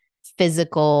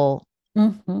physical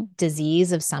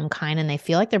disease of some kind, and they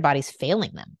feel like their body's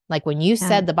failing them. Like when you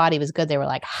said the body was good, they were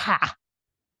like, ha,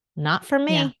 not for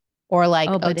me. Yeah. Or like,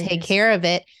 oh take care of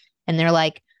it. And they're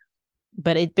like,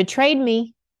 but it betrayed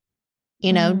me,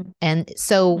 you know? And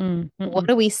so what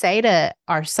do we say to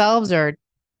ourselves, or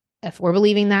if we're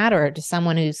believing that, or to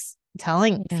someone who's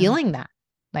feeling that,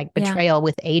 like betrayal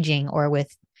with aging or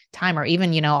with time, or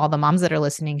even, you know, all the moms that are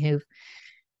listening who,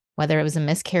 whether it was a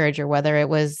miscarriage or whether it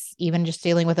was even just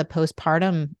dealing with a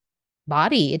postpartum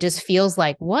body, it just feels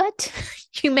like, what?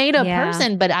 You made a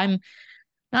person, but I'm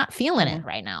not feeling it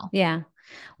right now. Yeah.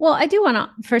 Well, I do want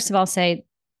to, first of all, say,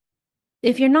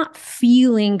 if you're not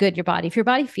feeling good, if your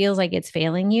body feels like it's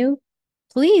failing you,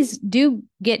 please do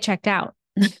get checked out.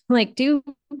 Like, do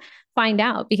find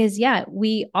out, because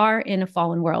we are in a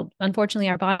fallen world. Unfortunately,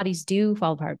 our bodies do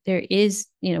fall apart. There is,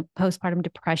 you know, postpartum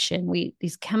depression,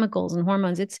 these chemicals and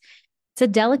hormones. It's a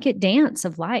delicate dance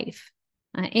of life.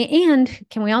 And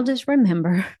can we all just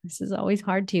remember, this is always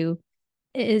hard to,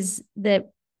 is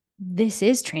that this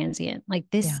is transient. Like,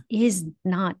 this is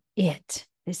not it.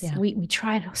 We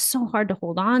try so hard to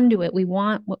hold on to it. We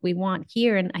want what we want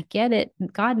here. And I get it.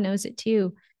 And God knows it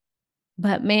too.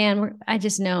 But man, I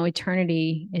just know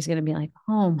eternity is going to be like,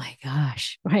 oh my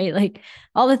gosh, right? Like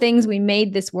all the things we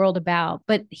made this world about.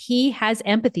 But he has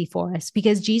empathy for us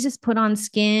because Jesus put on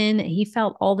skin. He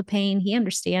felt all the pain. He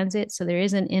understands it. So there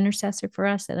is an intercessor for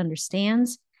us that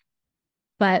understands.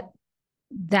 But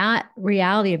that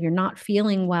reality of you're not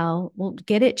feeling well,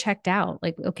 get it checked out.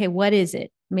 Like, okay, what is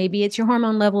it? Maybe it's your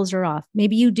hormone levels are off.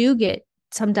 Maybe you do get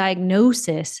some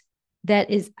diagnosis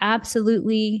that is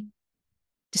absolutely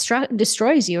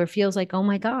destroys you, or feels like, oh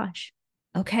my gosh.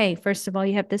 Okay, first of all,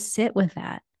 you have to sit with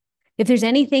that. If there's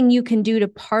anything you can do to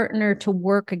partner to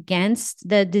work against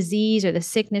the disease or the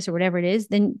sickness or whatever it is,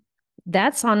 then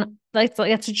that's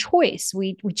a choice.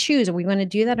 We choose, are we going to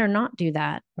do that or not do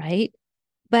that, right?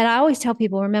 But I always tell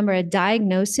people, remember, a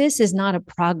diagnosis is not a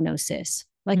prognosis.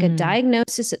 Like a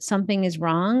diagnosis that something is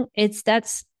wrong,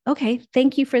 that's okay.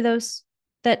 Thank you for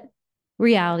that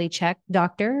reality check,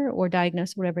 doctor, or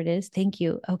diagnose, whatever it is. Thank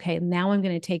you. Okay, now I'm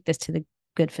going to take this to the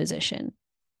good physician.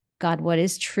 God, what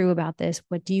is true about this?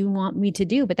 What do you want me to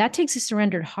do? But that takes a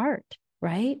surrendered heart,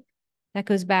 right? That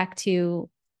goes back to,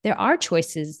 there are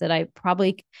choices that I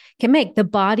probably can make. The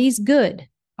body's good.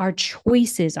 Our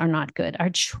choices are not good. Our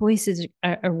choices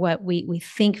are what we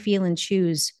think, feel, and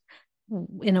choose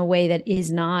in a way that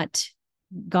is not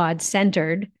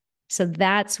God-centered. So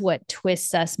that's what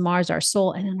twists us, mars our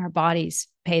soul, and then our bodies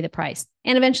pay the price.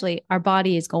 And eventually our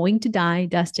body is going to die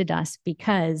dust to dust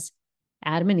because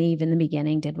Adam and Eve in the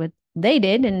beginning did what they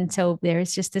did. And so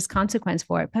there's just this consequence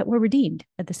for it, but we're redeemed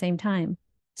at the same time.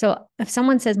 So if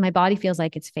someone says my body feels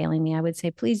like it's failing me, I would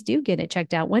say, please do get it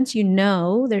checked out. Once you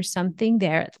know there's something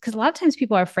there, because a lot of times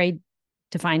people are afraid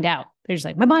to find out. They're just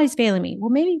like, my body's failing me. Well,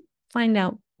 maybe find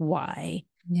out why.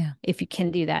 Yeah. If you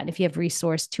can do that, if you have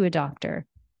resource to a doctor.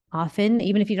 Often,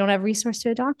 even if you don't have resource to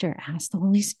a doctor, ask the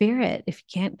Holy Spirit. If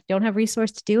you don't have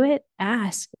resource to do it,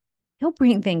 ask. He'll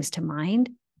bring things to mind,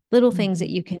 little things that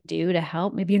you can do to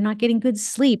help. Maybe you're not getting good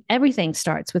sleep. Everything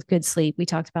starts with good sleep. We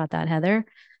talked about that, Heather.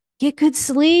 Get good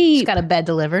sleep. Just got a bed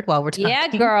delivered while we're talking. Yeah,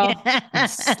 girl.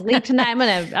 Sleep tonight. I'm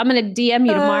gonna DM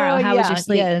you tomorrow. How was your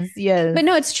sleep? Yes. But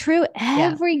no, it's true.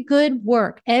 Every good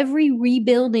work, every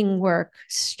rebuilding work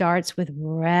starts with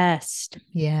rest.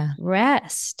 Yeah.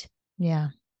 Rest. Yeah.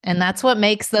 And that's what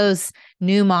makes those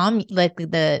new mom, like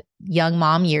the young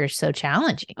mom years, so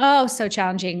challenging. Oh, so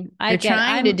challenging. You're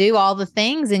trying to do all the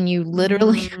things and you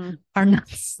literally are not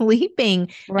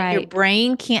sleeping. Right. Your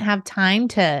brain can't have time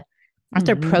to, aren't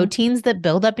there proteins that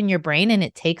build up in your brain and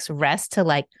it takes rest to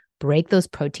like break those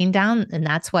protein down? And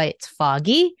that's why it's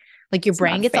foggy. Like your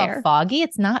brain gets all foggy.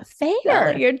 It's not fair.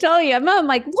 No, you're telling you. I'm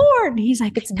like, Lord. He's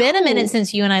like, it's been a minute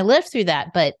since you and I lived through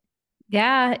that, but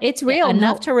yeah, it's real.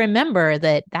 Enough to remember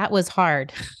that was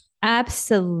hard.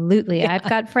 Absolutely. Yeah. I've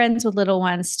got friends with little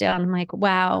ones still. And I'm like,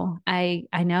 wow, I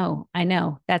know.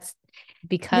 That's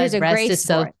because rest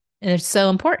is so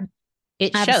important.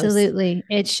 It shows. Absolutely.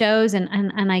 It shows.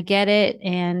 And I get it.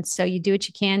 And so you do what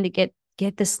you can to get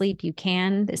the sleep you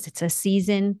can. It's a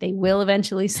season. They will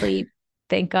eventually sleep.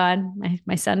 Thank God.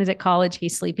 My son is at college.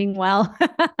 He's sleeping well.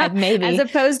 Maybe. As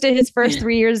opposed to his first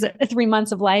 3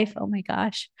 months of life. Oh my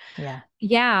gosh. Yeah.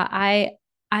 Yeah.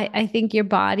 I think your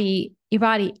body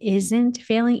isn't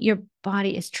failing. Your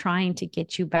body is trying to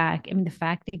get you back. I mean, the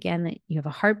fact again that you have a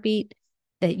heartbeat,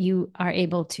 that you are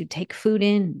able to take food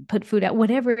in, put food out,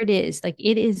 whatever it is, like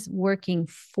it is working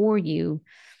for you.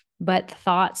 but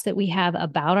thoughts that we have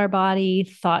about our body,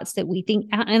 thoughts that we think.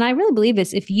 And I really believe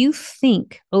this. If you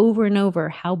think over and over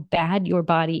how bad your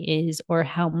body is or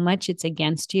how much it's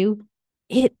against you,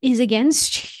 it is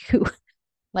against you.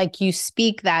 Like you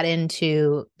speak that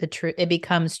into the truth, it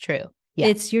becomes true. Yeah.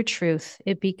 It's your truth.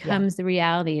 It becomes the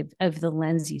reality of the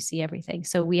lens you see everything.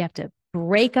 So we have to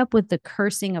break up with the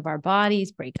cursing of our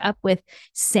bodies, break up with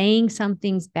saying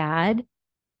something's bad,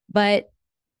 but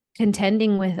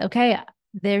contending with, okay,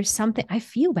 there's something I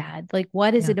feel bad. Like,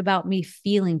 what is it about me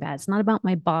feeling bad? It's not about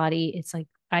my body. It's like,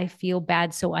 I feel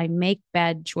bad. So I make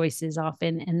bad choices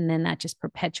often. And then that just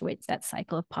perpetuates that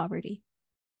cycle of poverty.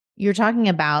 You're talking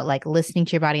about like listening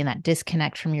to your body and that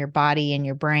disconnect from your body and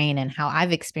your brain, and how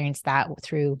I've experienced that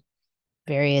through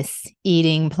various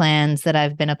eating plans that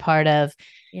I've been a part of.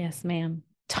 Yes, ma'am.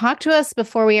 Talk to us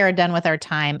before we are done with our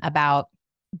time about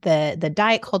the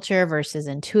diet culture versus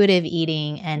intuitive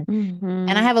eating.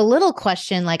 And I have a little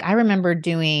question. Like I remember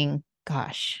doing,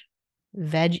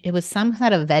 it was some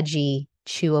kind of veggie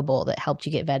chewable that helped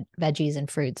you get veggies and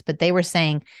fruits, but they were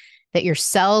saying that your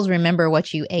cells remember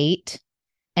what you ate.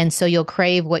 And so you'll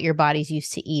crave what your body's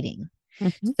used to eating.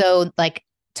 So like,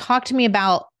 talk to me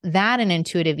about that and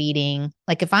intuitive eating.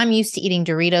 Like if I'm used to eating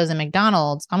Doritos and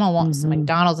McDonald's, I'm going to want some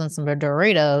McDonald's and some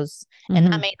Doritos. And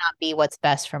that may not be what's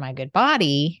best for my good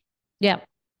body. Yeah.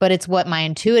 But it's what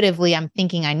intuitively I'm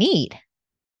thinking I need.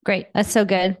 Great. That's so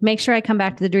good. Make sure I come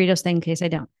back to the Doritos thing in case I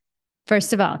don't.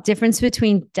 First of all, difference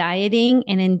between dieting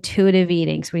and intuitive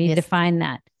eating. So we need to define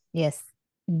that. Yes.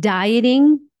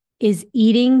 Dieting is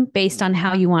eating based on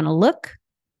how you want to look.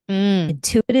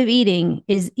 Intuitive eating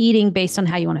is eating based on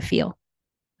how you want to feel.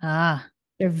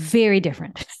 They're very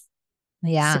different.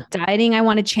 Yeah. So dieting, I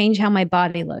want to change how my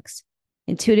body looks.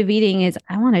 Intuitive eating is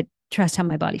I want to trust how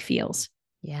my body feels.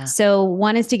 Yeah. So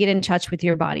one is to get in touch with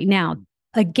your body. Now,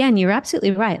 again, you're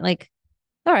absolutely right. Like,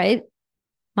 all right,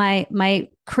 my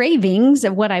cravings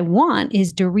of what I want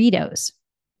is Doritos.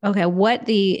 Okay. What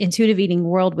the intuitive eating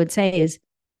world would say is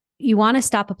you want to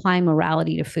stop applying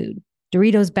morality to food.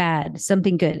 Doritos bad,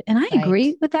 something good. And I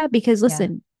agree with that because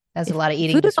listen, there's a lot of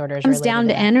eating disorders. Comes down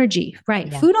to energy, right?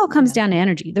 Yeah. Food all comes down to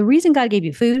energy. The reason God gave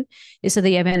you food is so that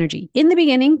you have energy. In the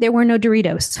beginning, there were no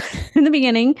Doritos. In the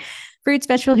beginning, fruits,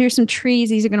 vegetables, here's some trees.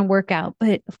 These are going to work out.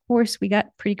 But of course, we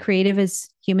got pretty creative as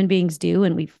human beings do.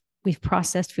 And we've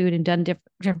processed food and done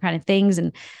different kind of things.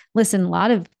 And listen, a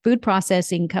lot of food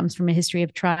processing comes from a history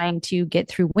of trying to get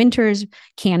through winters.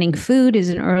 Canning food is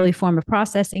an early form of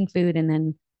processing food. And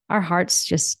then our hearts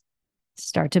just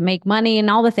start to make money and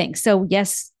all the things. So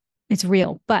yes, it's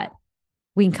real, but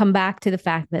we can come back to the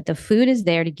fact that the food is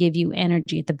there to give you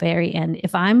energy at the very end.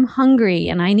 If I'm hungry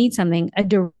and I need something, a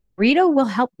Dorito will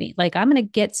help me. Like I'm going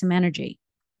to get some energy,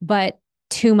 but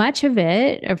too much of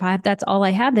it, if that's all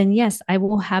I have, then yes, I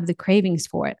will have the cravings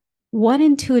for it. What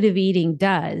intuitive eating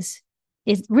does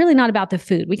is really not about the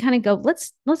food. We kind of go,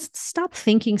 let's stop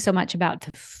thinking so much about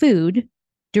the food.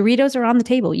 Doritos are on the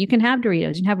table. You can have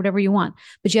Doritos, you can have whatever you want,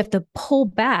 but you have to pull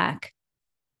back,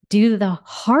 do the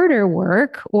harder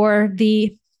work or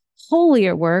the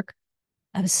holier work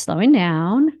of slowing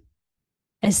down,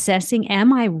 assessing,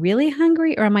 am I really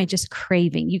hungry or am I just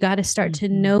craving? You got to start to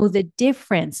know the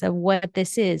difference of what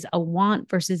this is, a want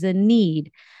versus a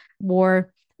need,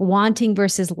 or wanting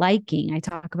versus liking. I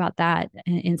talk about that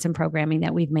in some programming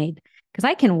that we've made because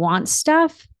I can want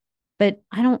stuff, but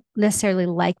I don't necessarily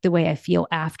like the way I feel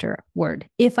afterward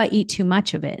if I eat too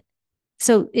much of it.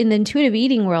 So in the intuitive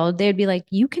eating world, they'd be like,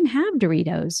 you can have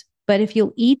Doritos, but if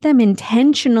you'll eat them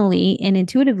intentionally and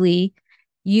intuitively,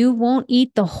 you won't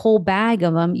eat the whole bag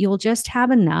of them. You'll just have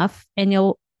enough.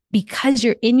 And because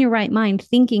you're in your right mind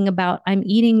thinking about, I'm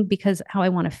eating because how I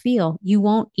want to feel, you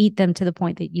won't eat them to the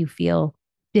point that you feel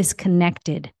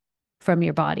disconnected from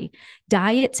your body.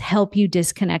 Diets help you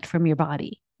disconnect from your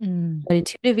body. But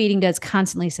intuitive eating does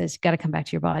constantly says, you got to come back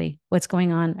to your body. What's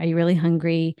going on? Are you really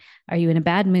hungry? Are you in a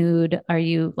bad mood? Are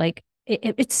you like,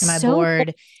 it's am I so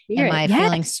bored? Am I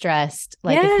feeling stressed?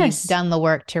 Like if you've done the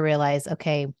work to realize,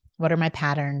 okay, what are my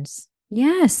patterns?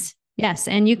 Yes.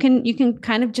 And you can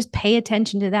kind of just pay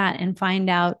attention to that and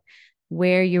find out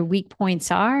where your weak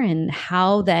points are and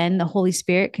how then the Holy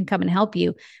Spirit can come and help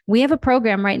you. We have a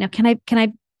program right now. Can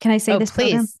I say this?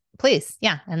 Please. Program? Please.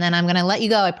 Yeah. And then I'm going to let you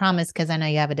go. I promise. Because I know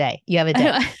you have a day.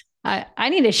 I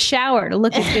need a shower to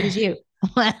look as good as you.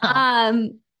 Wow.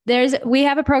 We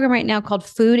have a program right now called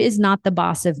Food is Not the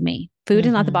Boss of Me. Food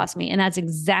is not the boss of me. And that's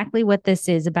exactly what this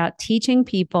is about, teaching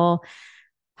people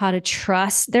how to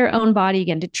trust their own body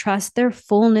again, to trust their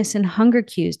fullness and hunger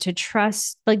cues, to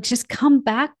trust, like just come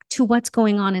back to what's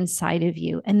going on inside of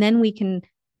you. And then we can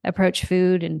approach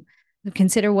food and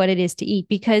consider what it is to eat,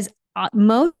 because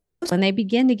most when they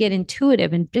begin to get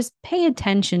intuitive and just pay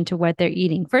attention to what they're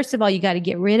eating. First of all, you got to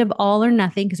get rid of all or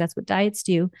nothing, because that's what diets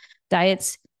do.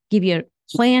 Diets give you a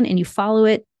plan and you follow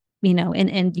it,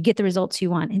 and you get the results you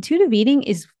want. Intuitive eating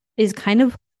is kind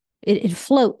of, it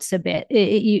floats a bit.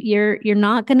 You're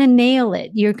not going to nail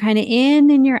it. You're kind of in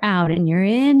and you're out, and you're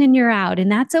in and you're out.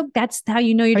 And that's how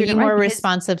you know you're doing it right. Are you more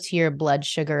responsive to your blood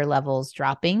sugar levels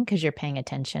dropping because you're paying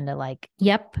attention to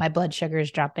yep, my blood sugar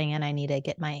is dropping and I need to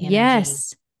get my energy?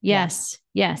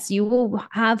 Yes. You will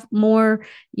have more,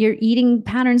 your eating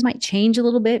patterns might change a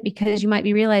little bit, because you might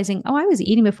be realizing, oh, I was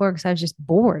eating before because I was just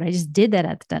bored. I just did that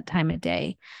at that time of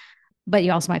day. But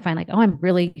you also might find oh, I'm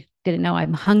really didn't know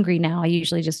I'm hungry now. I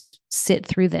usually just sit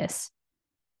through this.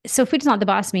 So Food is Not the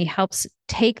Boss of Me helps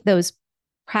take those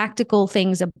practical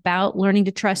things about learning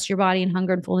to trust your body and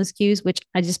hunger and fullness cues, which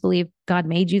I just believe God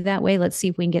made you that way. Let's see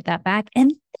if we can get that back.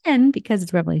 And then, because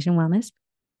it's Revelation Wellness,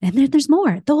 and there's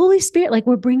more. The Holy Spirit,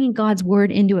 we're bringing God's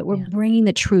word into it. We're bringing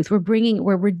the truth. We're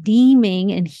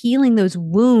redeeming and healing those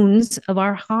wounds of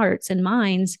our hearts and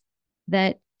minds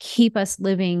that keep us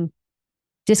living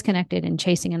disconnected and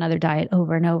chasing another diet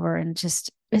over and over. And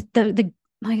just like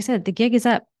I said, the gig is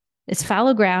up. It's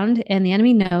fallow ground, and the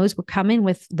enemy knows we're coming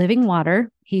with living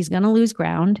water. He's going to lose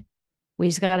ground. We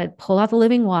just got to pull out the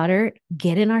living water,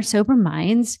 get in our sober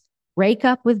minds, break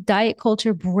up with diet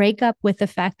culture, break up with the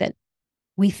fact that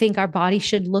we think our body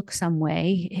should look some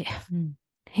way.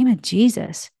 Name of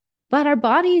Jesus. But our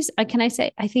bodies, I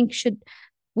think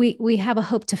we have a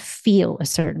hope to feel a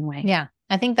certain way. Yeah.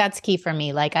 I think that's key for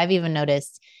me. I've even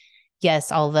noticed,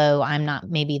 yes, although I'm not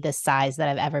maybe the size that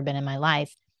I've ever been in my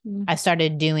life, I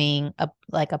started doing a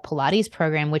Pilates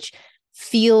program, which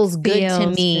feels good to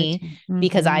me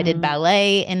because I did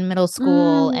ballet in middle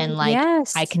school, and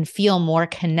I can feel more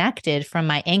connected from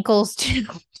my ankles to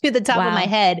the top of my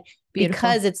head. Beautiful.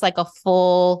 Because it's a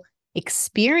full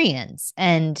experience.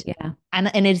 And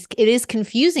it is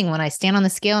confusing when I stand on the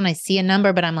scale and I see a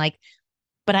number, but I'm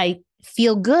but I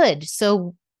feel good.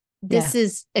 So this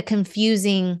is a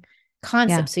confusing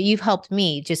concept. So you've helped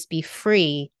me just be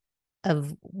free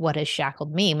of what has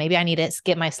shackled me. Maybe I need to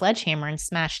get my sledgehammer and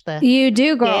smash the You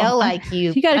do, girl. scale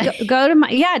you. You got to go to my,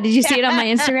 did you see it on my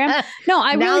Instagram? No,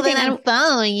 I now really think I'm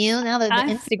following you. Now that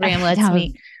the Instagram lets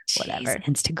me. Whatever.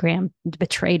 Instagram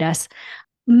betrayed us.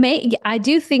 I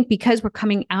do think because we're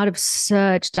coming out of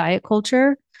such diet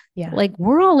culture,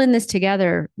 we're all in this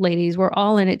together, ladies. We're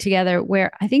all in it together,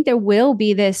 where I think there will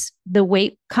be the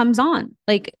weight comes on,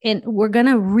 and we're going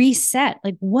to reset.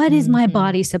 What is my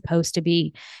body supposed to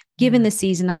be given the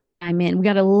season I'm in? We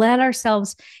got to let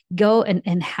ourselves go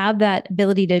and have that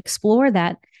ability to explore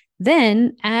that.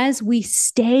 Then as we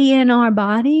stay in our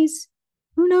bodies,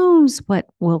 who knows what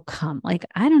will come? I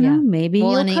don't know. Maybe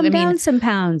you'll come down some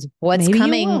pounds. What's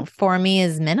coming for me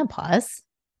is menopause.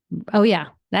 Oh yeah.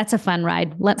 That's a fun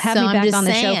ride. Have me back on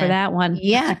the show for that one.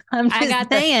 Yeah. I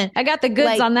got the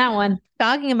goods on that one.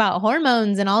 Talking about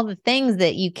hormones and all the things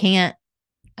that you can't,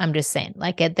 I'm just saying,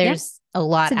 there's a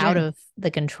lot out of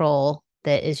the control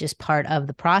that is just part of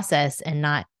the process, and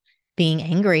not being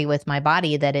angry with my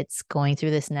body that it's going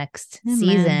through this next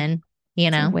season.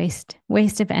 It's a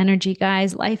waste of energy,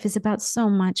 guys. Life is about so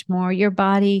much more. Your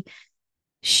body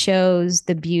shows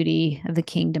the beauty of the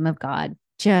kingdom of God.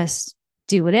 Just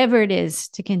do whatever it is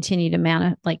to continue to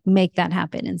make that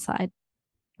happen inside.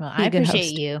 Well, I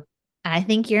appreciate you. I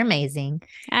think you're amazing.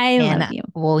 I love you.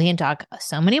 Well, we can talk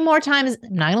so many more times.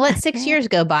 I'm not going to let 6 years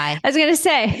go by. I was going to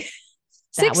say,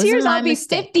 6 years, I'll be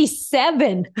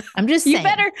 57. I'm just saying. You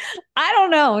better, I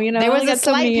don't know. There was a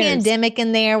slight pandemic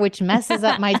in there, which messes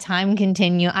up my time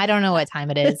continue. I don't know what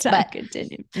time it is.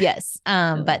 Continue. Yes.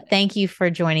 But thank you for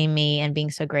joining me and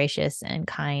being so gracious and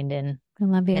kind and I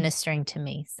love you. Ministering to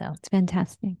me. So it's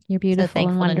fantastic. You're beautiful. So thankful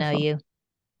and wonderful to know you.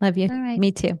 Love you. All right.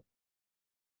 Me too.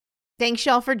 Thanks,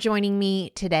 y'all, for joining me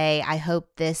today. I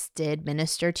hope this did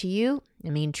minister to you.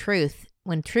 Truth.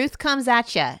 When truth comes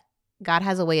at you, God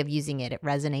has a way of using it. It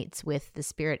resonates with the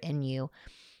spirit in you.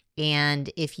 And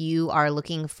if you are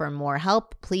looking for more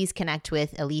help, please connect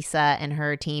with Alisa and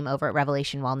her team over at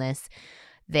Revelation Wellness.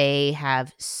 They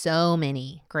have so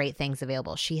many great things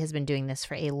available. She has been doing this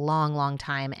for a long, long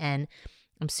time, and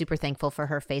I'm super thankful for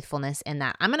her faithfulness in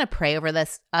that. I'm going to pray over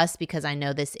us because I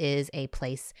know this is a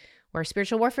place where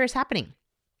spiritual warfare is happening.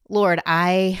 Lord,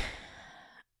 I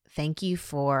thank you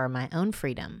for my own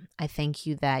freedom. I thank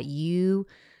you that you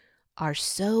are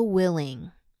so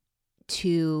willing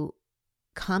to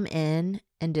come in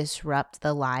and disrupt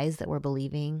the lies that we're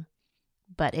believing,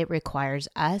 but it requires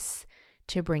us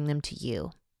to bring them to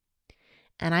you.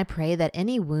 And I pray that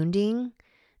any wounding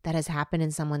that has happened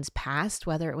in someone's past,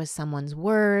 whether it was someone's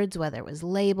words, whether it was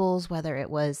labels, whether it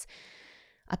was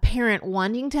a parent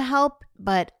wanting to help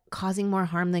but causing more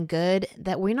harm than good,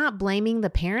 that we're not blaming the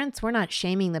parents, we're not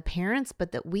shaming the parents,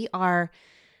 but that we are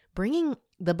bringing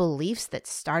the beliefs that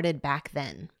started back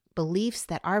then, beliefs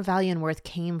that our value and worth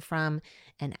came from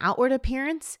an outward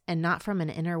appearance and not from an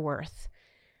inner worth,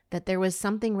 that there was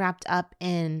something wrapped up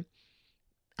in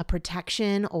a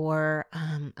protection or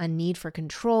a need for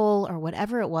control or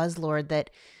whatever it was, Lord, that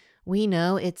we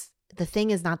know the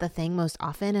thing is not the thing most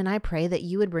often. And I pray that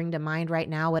you would bring to mind right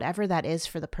now, whatever that is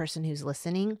for the person who's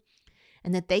listening,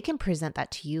 and that they can present that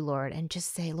to you, Lord, and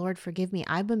just say, Lord, forgive me.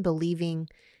 I've been believing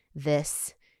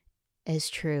this is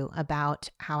true about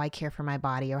how I care for my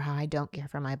body or how I don't care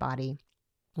for my body.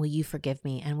 Will you forgive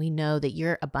me? And we know that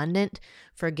your abundant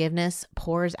forgiveness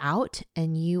pours out,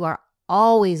 and you are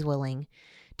always willing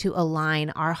to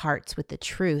align our hearts with the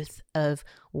truth of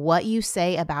what you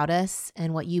say about us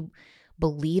and what you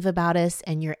believe about us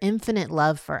and your infinite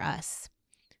love for us.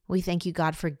 We thank you,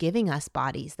 God, for giving us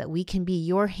bodies, that we can be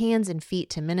your hands and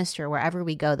feet to minister wherever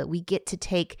we go, that we get to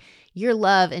take your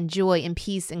love and joy and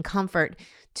peace and comfort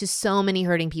to so many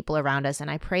hurting people around us. And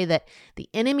I pray that the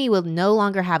enemy will no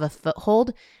longer have a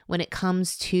foothold when it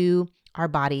comes to our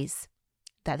bodies,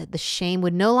 that the shame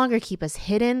would no longer keep us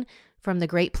hidden from the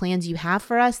great plans you have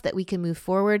for us, that we can move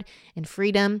forward in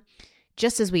freedom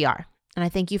just as we are. And I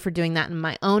thank you for doing that in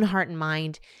my own heart and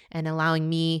mind and allowing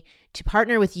me to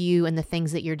partner with you in the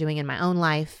things that you're doing in my own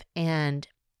life. And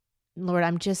Lord,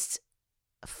 I'm just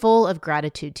full of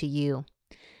gratitude to you.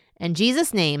 In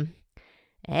Jesus' name,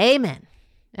 amen.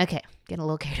 Okay, getting a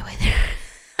little carried away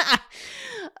there.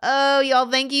 Oh, y'all,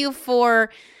 thank you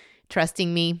for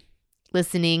trusting me,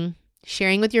 listening,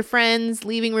 sharing with your friends,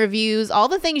 leaving reviews, all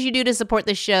the things you do to support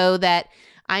the show that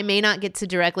I may not get to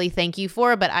directly thank you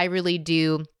for, but I really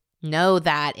do know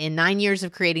that in 9 years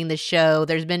of creating the show,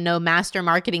 there's been no master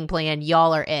marketing plan.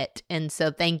 Y'all are it. And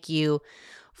so thank you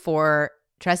for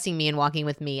trusting me and walking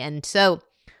with me. And so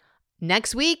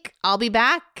next week, I'll be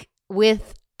back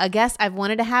with a guest I've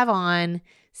wanted to have on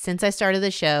since I started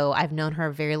the show. I've known her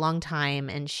a very long time,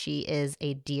 and she is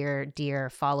a dear,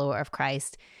 dear follower of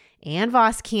Christ. Ann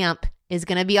Voskamp is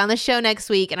going to be on the show next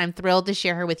week, and I'm thrilled to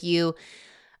share her with you.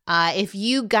 If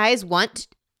you guys want,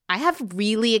 I have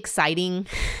really exciting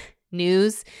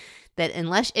news that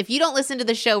if you don't listen to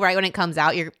the show right when it comes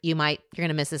out, you're going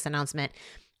to miss this announcement.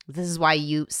 This is why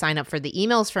you sign up for the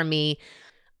emails from me.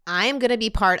 I'm going to be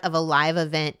part of a live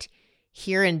event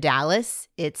here in Dallas.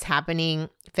 It's happening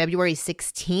February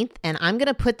 16th, and I'm going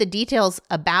to put the details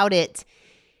about it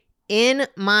in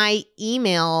my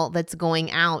email that's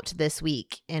going out this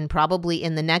week and probably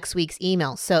in the next week's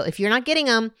email. So if you're not getting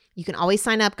them, you can always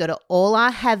sign up. Go to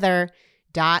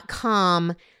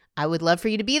olaheather.com. I would love for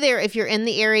you to be there if you're in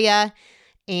the area.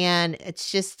 And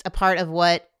it's just a part of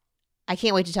what I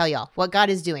can't wait to tell y'all what God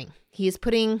is doing. He is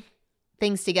putting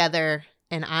things together,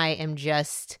 and I am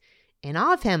just in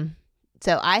awe of him.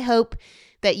 So I hope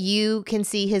that you can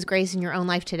see his grace in your own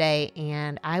life today,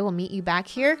 and I will meet you back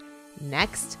here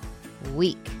next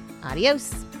week.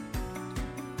 Adios.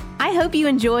 I hope you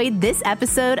enjoyed this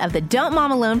episode of the Don't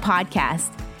Mom Alone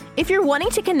podcast. If you're wanting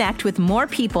to connect with more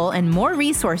people and more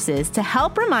resources to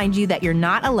help remind you that you're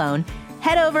not alone,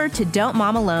 head over to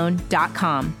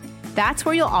don'tmomalone.com. That's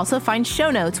where you'll also find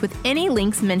show notes with any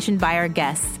links mentioned by our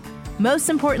guests. Most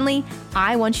importantly,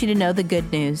 I want you to know the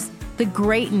good news, the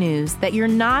great news that you're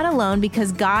not alone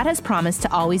because God has promised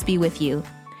to always be with you.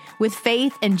 With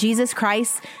faith in Jesus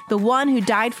Christ, the one who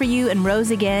died for you and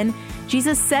rose again,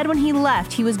 Jesus said when he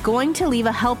left, he was going to leave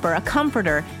a helper, a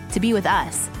comforter, to be with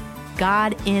us.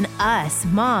 God in us.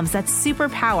 Moms, that's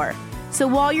superpower. So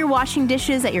while you're washing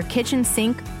dishes at your kitchen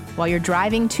sink, while you're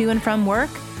driving to and from work,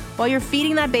 while you're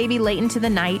feeding that baby late into the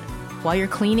night, while you're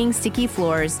cleaning sticky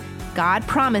floors, God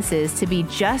promises to be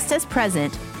just as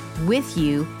present with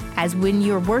you as when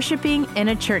you're worshiping in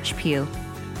a church pew.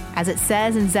 As it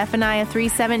says in Zephaniah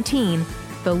 3:17,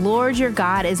 the Lord your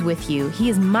God is with you. He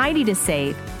is mighty to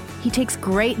save. He takes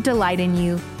great delight in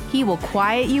you. He will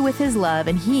quiet you with his love,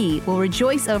 and he will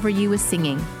rejoice over you with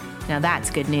singing. Now that's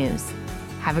good news.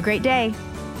 Have a great day.